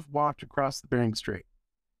 dinosaurs walked across the Bering Strait.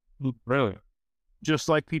 Really? Just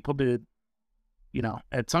like people did,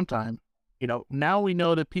 at some time. Now we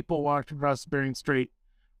know that people walked across the Bering Strait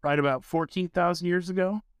right about 14,000 years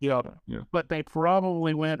ago. Yeah. But they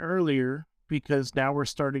probably went earlier, because now we're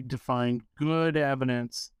starting to find good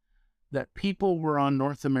evidence that people were on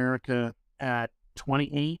North America at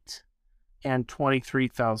 28 and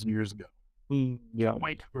 23,000 years ago. Yeah.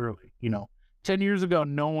 Way too early. 10 years ago,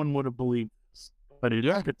 no one would have believed this, but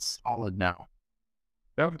it's solid now.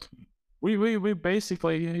 Yeah. We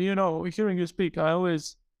basically, hearing you speak, I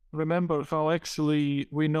always remember how actually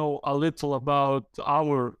we know a little about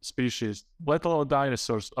our species, let alone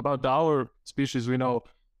dinosaurs. About our species, we know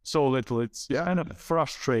so little. It's kind of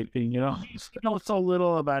frustrating, We know so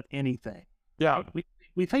little about anything. Yeah.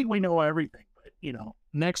 We think we know everything, but,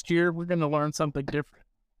 next year we're going to learn something different.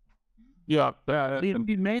 Yeah. The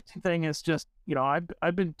amazing thing is just,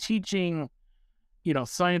 I've been teaching,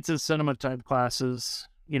 sciences cinema type classes,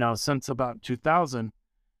 since about 2000.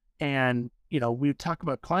 And, we talk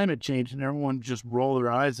about climate change and everyone just roll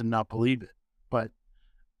their eyes and not believe it. But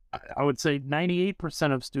I would say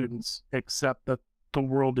 98% of students accept that the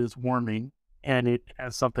world is warming and it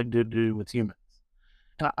has something to do with humans.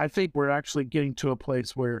 And I think we're actually getting to a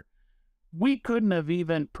place where we couldn't have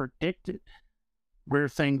even predicted where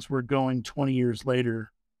things were going 20 years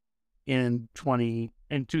later in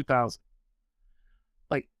 2000.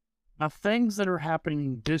 Like, now things that are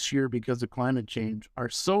happening this year because of climate change are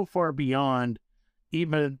so far beyond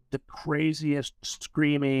even the craziest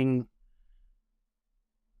screaming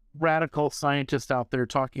radical scientists out there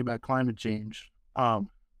talking about climate change.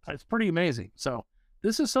 It's pretty amazing. So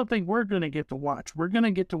this is something we're going to get to watch. We're going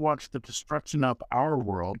to get to watch the destruction of our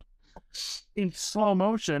world in slow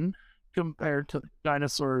motion compared to the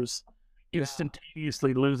dinosaurs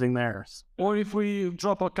instantaneously losing theirs. Or if we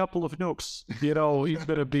drop a couple of nukes, it's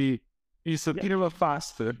going to be a bit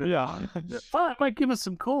faster. Yeah. Well, it might give us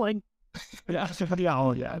some cooling. Yeah.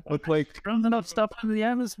 But like, Throwing enough stuff into the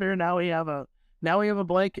atmosphere, now we have a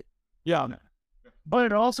blanket. Yeah. But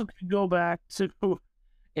it also can go back to,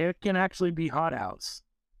 it can actually be hothouse.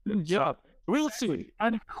 Yeah, we'll see.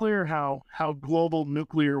 Unclear how global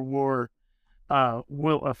nuclear war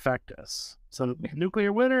will affect us. So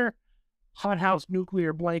nuclear winter, hothouse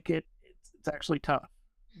nuclear blanket, it's actually tough.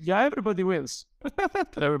 Yeah, everybody wins.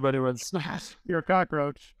 Everybody wins. You're a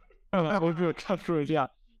cockroach. We'll do a cockroach, yeah.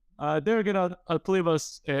 They're gonna outlive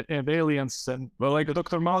us and aliens, and well, like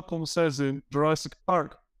Dr. Malcolm says in Jurassic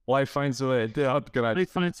Park, life finds a way. They are gonna. They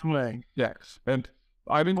find some way. Yeah, and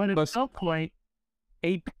I mean, But at some point,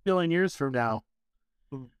 8 billion years from now,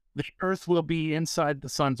 the Earth will be inside the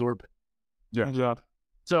sun's orbit. yeah.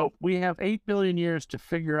 So we have 8 billion years to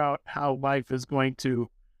figure out how life is going to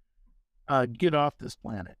get off this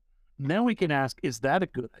planet. And then we can ask, is that a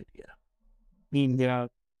good idea? I mean, Yeah,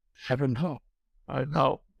 I don't know. I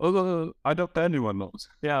know. Although I don't think anyone knows.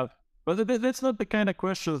 Yeah, but that's not the kind of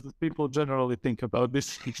questions that people generally think about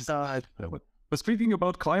this. But speaking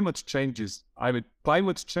about climate changes, I mean,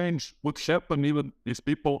 climate change would happen even if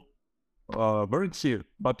people weren't here,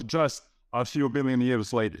 but just a few billion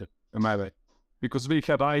years later, am I right? Because we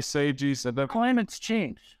had ice ages and then Climate's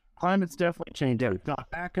changed. Climate's definitely changed. We've gone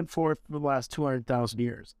back and forth for the last 200,000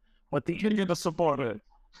 years. What the get the support.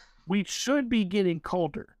 we should be getting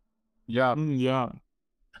colder, Yeah, yeah.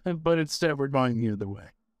 but instead we're going the other way.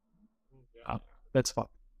 Yeah, that's fun.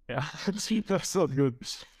 Yeah, that's not good.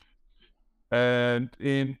 And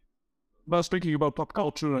well, speaking about pop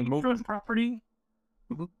culture and Beachfront property,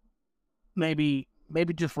 maybe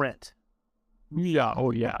just rent. yeah,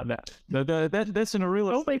 oh yeah, that's in a real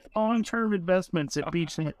Don't make long-term investments at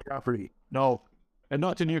beachfront property. no, and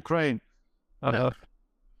not in Ukraine. No.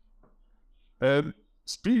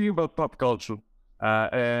 Speaking about pop culture,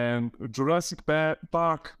 and Jurassic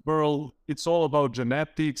Park world, it's all about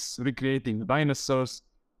genetics, recreating dinosaurs,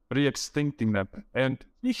 re-extincting them. And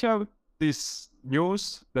we have this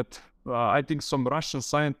news that I think some Russian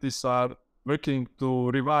scientists are working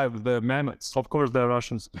to revive the mammoths. Of course, they're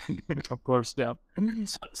Russians. Of course, yeah.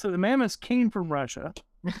 So the mammoths came from Russia.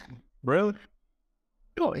 Really?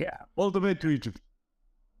 Oh yeah. All the way to Egypt.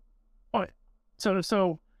 Oh,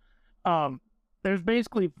 so there's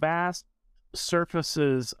basically vast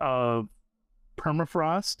surfaces of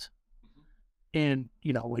permafrost in,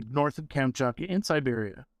 like north of Kamchatka in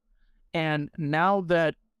Siberia. And now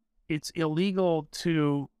that it's illegal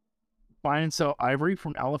to buy and sell ivory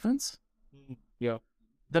from elephants, Yeah.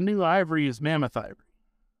 the new ivory is mammoth ivory.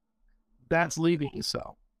 That's legal to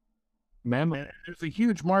sell. Mammoth? And there's a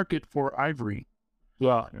huge market for ivory.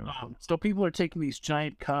 Yeah. So people are taking these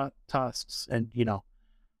giant tusks and,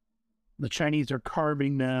 the Chinese are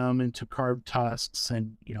carving them into carved tusks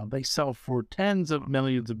and, they sell for tens of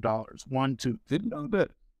millions of dollars. Didn't know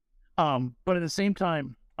that. But at the same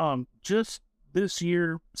time, just this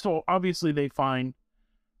year, so obviously they find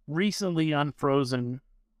recently unfrozen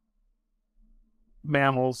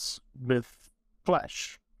mammals with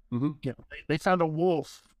flesh. Mm-hmm. They found a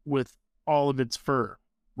wolf with all of its fur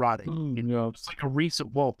rotting. It's like a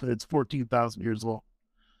recent wolf, and it's 14,000 years old.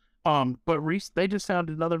 But they just found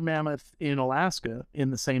another mammoth in Alaska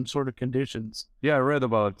in the same sort of conditions. Yeah, I read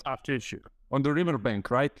about it. Soft tissue. On the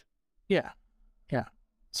riverbank, right? Yeah.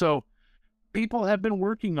 So people have been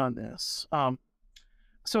working on this.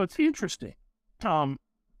 So it's interesting.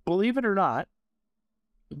 Believe it or not,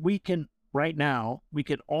 right now, we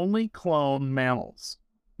can only clone mammals.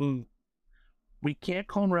 We can't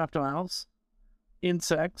clone reptiles,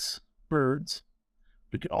 insects, birds.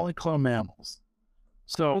 We can only clone mammals.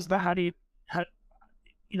 So it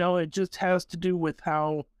just has to do with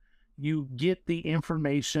how you get the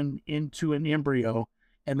information into an embryo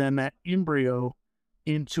and then that embryo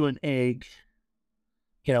into an egg,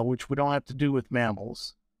 which we don't have to do with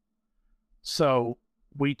mammals. So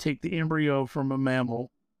we take the embryo from a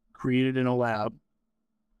mammal created in a lab.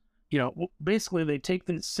 Basically they take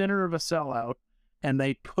the center of a cell out and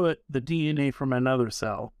they put the DNA from another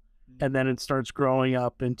cell and then it starts growing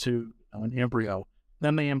up into an embryo.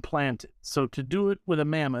 Then they implant it. So to do it with a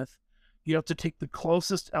mammoth, you have to take the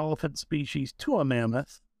closest elephant species to a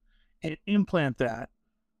mammoth and implant that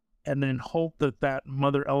and then hope that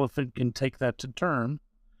mother elephant can take that to term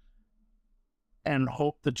and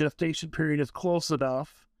hope the gestation period is close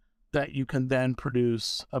enough that you can then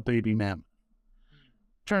produce a baby mammoth.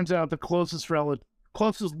 Turns out the closest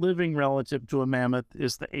living relative to a mammoth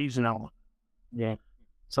is the Asian elephant. Yeah.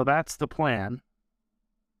 So that's the plan.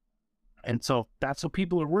 And so that's what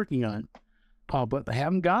people are working on. But they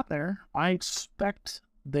haven't got there. I expect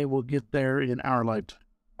they will get there in our lifetime.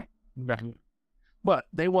 But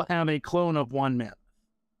they will have a clone of one mammoth.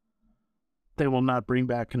 They will not bring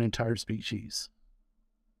back an entire species.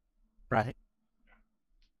 Right?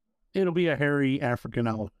 It'll be a hairy African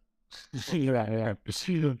elephant. Yeah.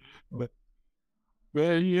 But,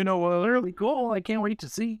 well, you know, Really cool. I can't wait to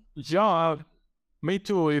see. yeah, me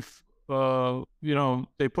too. If you know,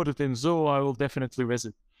 they put it in zoo, I will definitely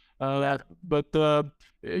visit. But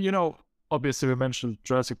you know, obviously we mentioned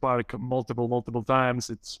Jurassic Park multiple times.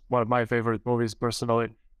 It's one of my favorite movies personally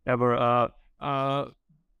ever.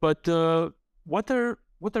 But what are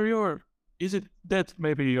your? Is it that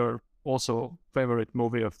maybe your also favorite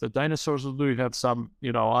movie of the dinosaurs, or do you have some,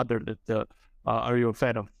 you know, other that are you a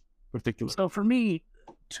fan of particularly? So for me,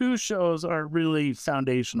 two shows are really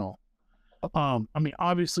foundational. I mean,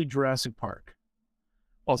 obviously Jurassic Park.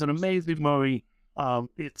 Well, it's an amazing movie.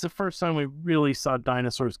 It's the first time we really saw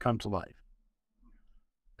dinosaurs come to life.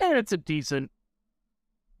 And it's a decent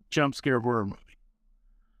jump scare horror movie.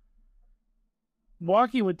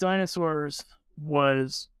 Walking with Dinosaurs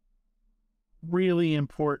was really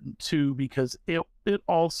important too, because it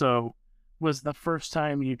also was the first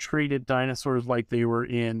time you treated dinosaurs like they were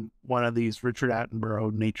in one of these Richard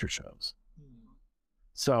Attenborough nature shows.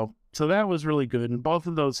 So that was really good, and both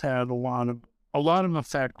of those had a lot of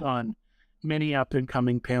effect on many up and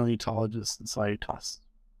coming paleontologists and scientists.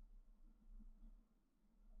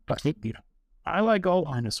 But you know, I like all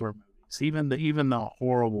dinosaur movies, even the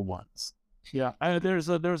horrible ones. Yeah, there's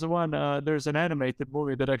an animated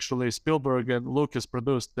movie that actually Spielberg and Lucas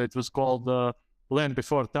produced. That was called Land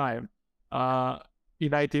Before Time. In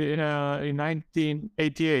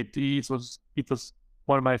 1988, it was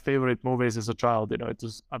one of my favorite movies as a child. You know, it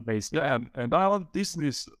was amazing. Yeah, and I love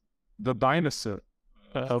Disney's The Dinosaur.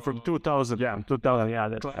 From 2000. Yeah, 2000.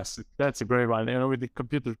 Yeah, that's a great one. You know, with the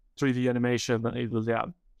computer 3D animation, it was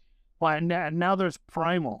Well, and now there's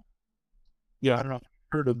Primal. Yeah, I don't know if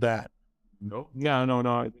you've heard of that. No. Yeah,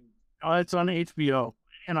 no. Oh, it's on HBO,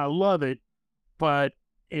 and I love it, but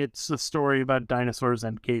it's a story about dinosaurs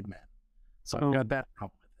and cavemen. So I've got that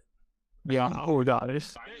problem with it. Yeah. Oh, that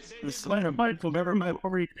is. It's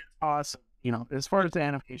awesome. You know, as far as the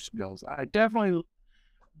animation goes, I definitely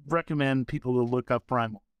recommend people to look up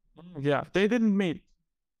Primal. Yeah, they didn't meet.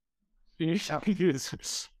 More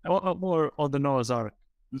on the Noah's Ark,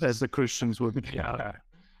 as the Christians would. Yeah,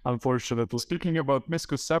 unfortunately. Speaking about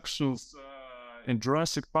misconceptions, in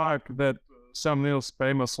Jurassic Park, that Sam Neill's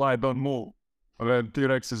famous lie, "Don't move," when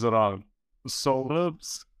T-Rex is around. So,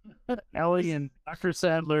 Oops. Ellie and Dr.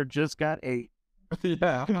 Sadler just got 8.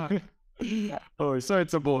 yeah. Oh, so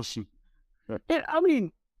it's a bullshit. I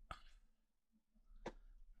mean,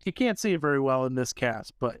 you can't see it very well in this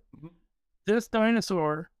cast, but this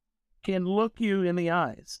dinosaur can look you in the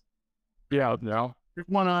eyes. Yeah. Here's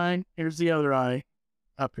one eye, here's the other eye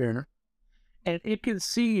up here. And it can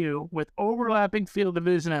see you with overlapping field of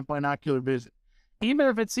vision and binocular vision. Even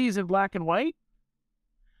if it sees in black and white,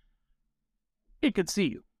 it could see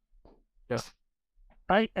you. Yes.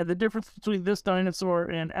 Right? And the difference between this dinosaur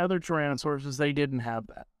and other tyrannosaurs is they didn't have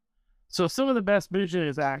that. So some of the best vision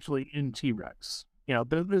is actually in T-Rex. You know,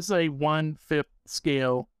 this is a 1/5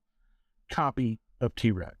 scale copy of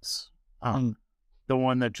T-Rex. The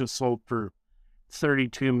one that just sold for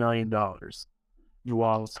 $32 million.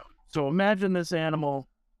 Wow. So imagine this animal,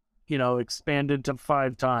 you know, expanded to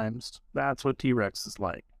 5 times. That's what T-Rex is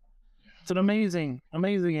like. It's an amazing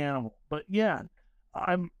animal. But yeah,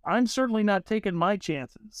 I'm certainly not taking my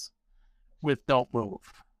chances with Don't Move.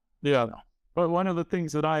 Yeah. But one of the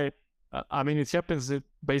things that I mean, it happens in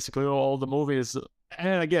basically all the movies.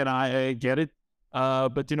 And again, I get it.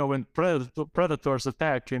 But you know, when predators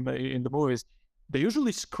attack in the movies, they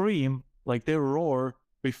usually scream, like they roar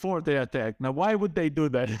before they attack. Now, why would they do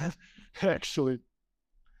that? Actually,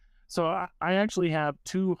 so I actually have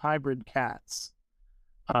 2 hybrid cats.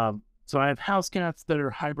 So I have house cats that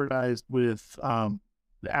are hybridized with the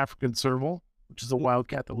African serval, which is a wild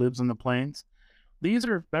cat that lives in the plains.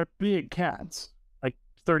 They're big cats, like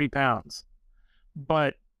 30 pounds.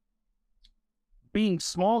 But being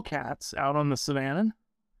small cats out on the savannah,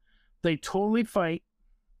 they totally fight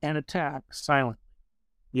and attack silently.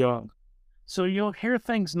 yeah. So you'll hear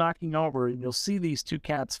things knocking over and you'll see these 2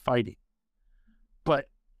 cats fighting. But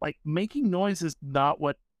like making noise is not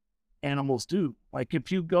what animals do. Like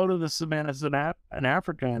if you go to the savannas in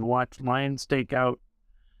Africa and watch lions take out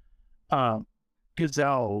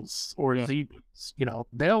gazelles or zebras, you know,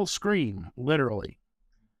 they'll scream literally.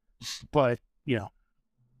 But, you know,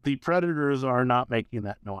 the predators are not making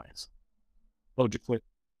that noise. Logically.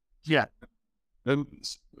 Yeah. And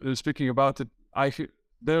speaking about it,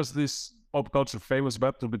 there's this pop culture famous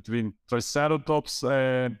battle between Triceratops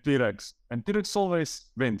and T-Rex, and T-Rex always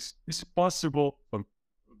wins. Is it possible for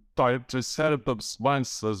Triceratops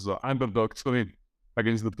once as an underdog to win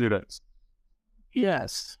against the T-Rex?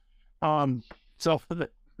 Yes. So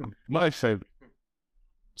My favorite.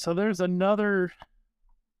 so there's another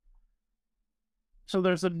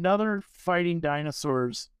fighting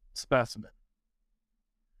dinosaurs specimen.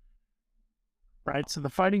 Right? So the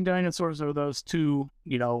fighting dinosaurs are those two,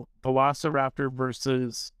 Velociraptor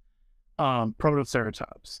versus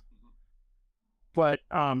Protoceratops. But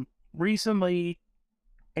recently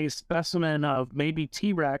a specimen of maybe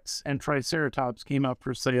T-Rex and Triceratops came up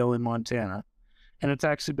for sale in Montana, and it's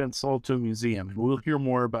actually been sold to a museum, and we'll hear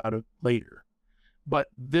more about it later. But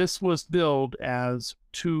this was billed as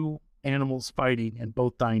two animals fighting and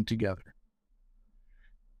both dying together.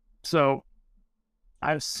 So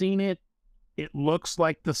I've seen it. It looks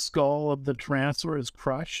like the skull of the Tyrannosaur is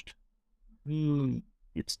crushed.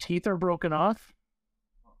 Its teeth are broken off,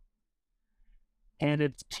 and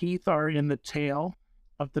its teeth are in the tail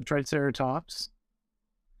of the Triceratops.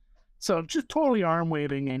 So just totally arm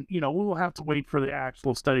waving, and we'll have to wait for the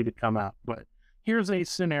actual study to come out. But here's a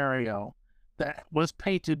scenario that was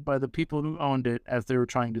painted by the people who owned it as they were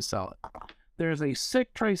trying to sell it. There's a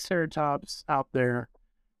sick Triceratops out there.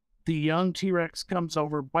 The young T-Rex comes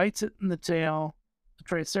over, bites it in the tail. The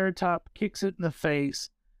Triceratops kicks it in the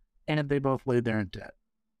face, and they both lay there and dead.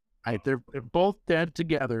 Right? They're both dead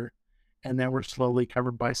together, and then we're slowly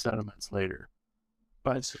covered by sediments later.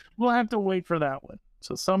 But we'll have to wait for that one.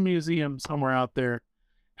 So some museum somewhere out there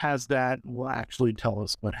has that and will actually tell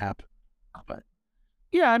us what happened. But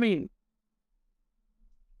yeah, I mean,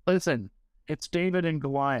 listen, it's David and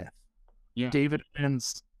Goliath. Yeah. David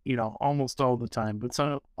wins, almost all the time, but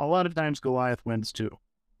a lot of times Goliath wins too.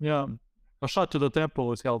 Yeah. A shot to the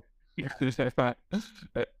temple is help.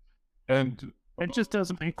 And it just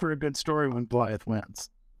doesn't make for a good story when Goliath wins.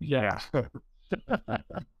 yeah.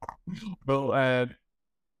 Well,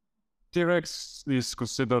 T-Rex is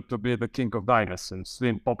considered to be the king of dinosaurs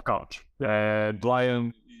in pop culture.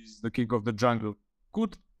 Lion is the king of the jungle.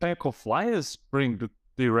 Could pack of lions bring the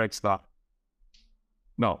T-Rex down?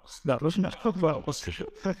 No.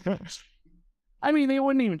 I mean, they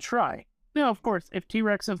wouldn't even try. Now, of course, if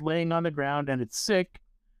T-Rex is laying on the ground and it's sick,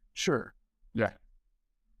 sure. Yeah.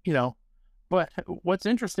 But what's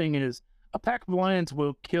interesting is a pack of lions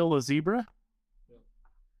will kill a zebra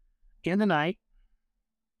in the night,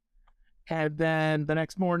 and then the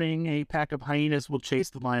next morning a pack of hyenas will chase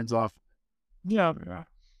the lions off. Yeah.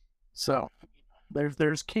 So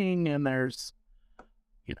there's king, and there's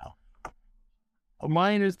a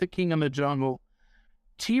lion is the king of the jungle.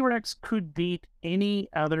 T-Rex could beat any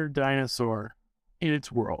other dinosaur in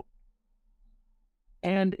its world.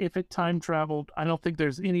 And if it time traveled, I don't think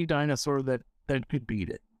there's any dinosaur that could beat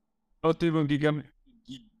it. Not even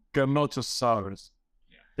Giganotosaurus.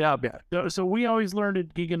 Yeah. So we always learned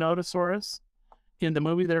at Giganotosaurus. In the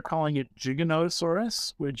movie, they're calling it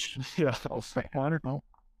Giganotosaurus, which I don't know.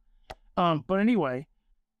 But anyway,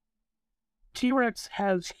 T-Rex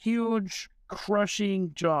has huge,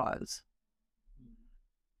 crushing jaws.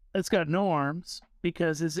 It's got no arms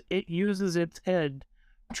because it uses its head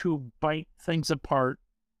to bite things apart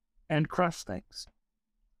and crush things.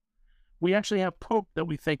 We actually have poop that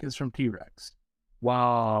we think is from T-Rex.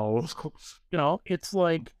 Wow. It's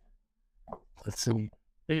like, let's see,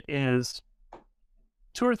 it is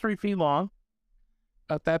 2 or 3 feet long,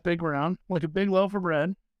 about that big around, like a big loaf of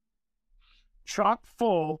bread, chock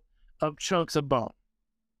full of chunks of bone.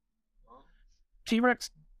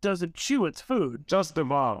 T-Rex doesn't chew its food. Just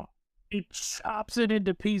devour. It chops it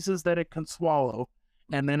into pieces that it can swallow,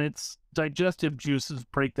 and then its digestive juices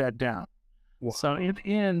break that down. Wow. So in the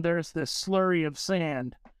end, there's this slurry of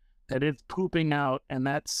sand that it's pooping out, and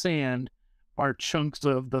that sand are chunks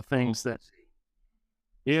of the things that...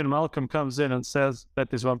 Ian Malcolm comes in and says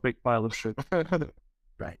that is one big pile of shit.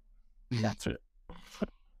 Right. That's it.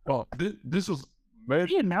 Well, this was...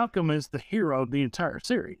 Ian Malcolm is the hero of the entire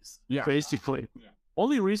series. Yeah. Basically. Yeah.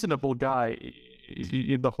 Only reasonable guy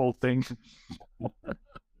in the whole thing.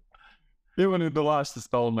 Even in the last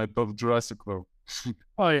installment of Jurassic Park.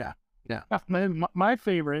 Oh, yeah. Yeah. My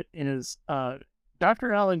favorite is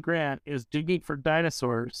Dr. Alan Grant is digging for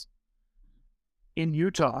dinosaurs in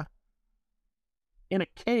Utah in a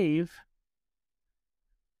cave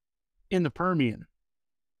in the Permian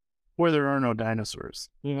where there are no dinosaurs.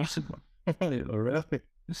 Yeah. Really?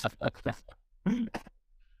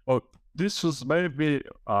 Oh, this was maybe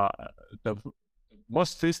the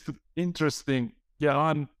most interesting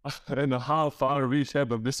 1.5 hour we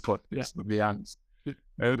had of this podcast, to be honest.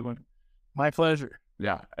 Everyone. My pleasure.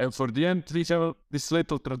 Yeah, and for the end, we have this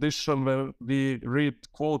little tradition where we read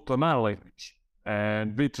quote on our language,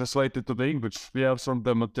 and we translate it to the English. We are from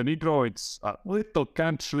the Montenegro. It's a little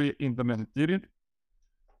country in the Mediterranean.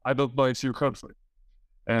 I don't know if you heard of it.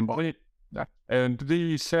 And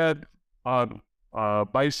we said our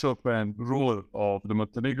bishop and ruler of the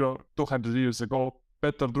Montenegro 200 years ago,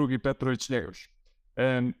 Petar II Petrović Njegoš.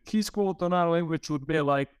 And his quote on our language would be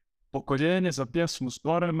like, pokoljenje za pjesmu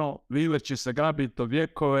stvoreno, vileći se grabito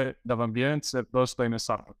vjekove, da vam vijence dostojne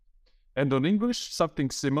sapati. And on English,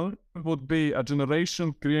 something similar would be a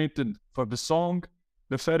generation created for the song,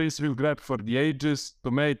 the fairies will grab for the ages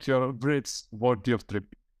to make your writs worthy of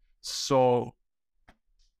tripping. So,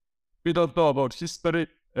 we don't know about history.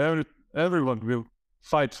 Everyone will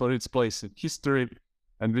fight for its place in history,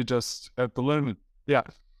 and we just have to learn it. Yeah.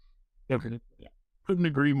 Couldn't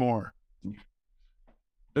agree more.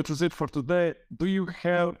 That was it for today. Do you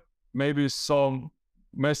have maybe some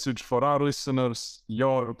message for our listeners,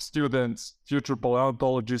 your students, future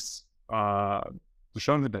paleontologists, to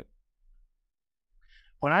share today?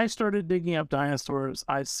 When I started digging up dinosaurs,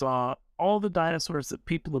 I saw all the dinosaurs that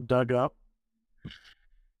people have dug up.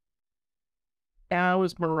 And I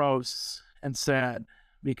was morose and sad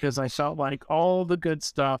because I felt like all the good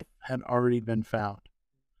stuff had already been found.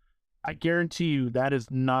 I guarantee you that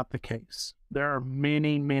is not the case. There are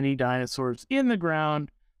many, many dinosaurs in the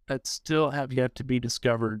ground that still have yet to be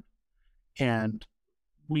discovered, and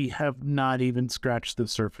we have not even scratched the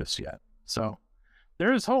surface yet. So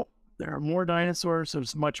there is hope. There are more dinosaurs.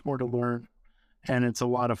 There's much more to learn, and it's a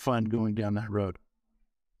lot of fun going down that road.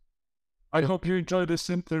 I hope you enjoyed this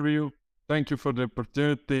interview. Thank you for the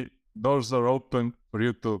opportunity. Doors are open for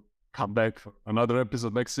you to come back for another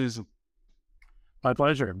episode next season. My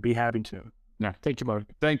pleasure. Be happy to. Yeah. Thank you, Mark.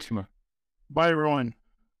 Thank you, Mark. Bye, everyone.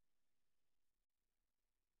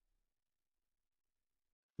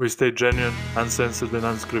 We stay genuine, uncensored and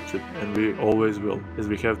unscripted, and we always will, as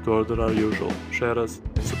we have to order our usual. Share us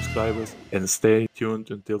and subscribe us, and stay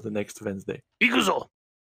tuned until the next Wednesday. Iguzo!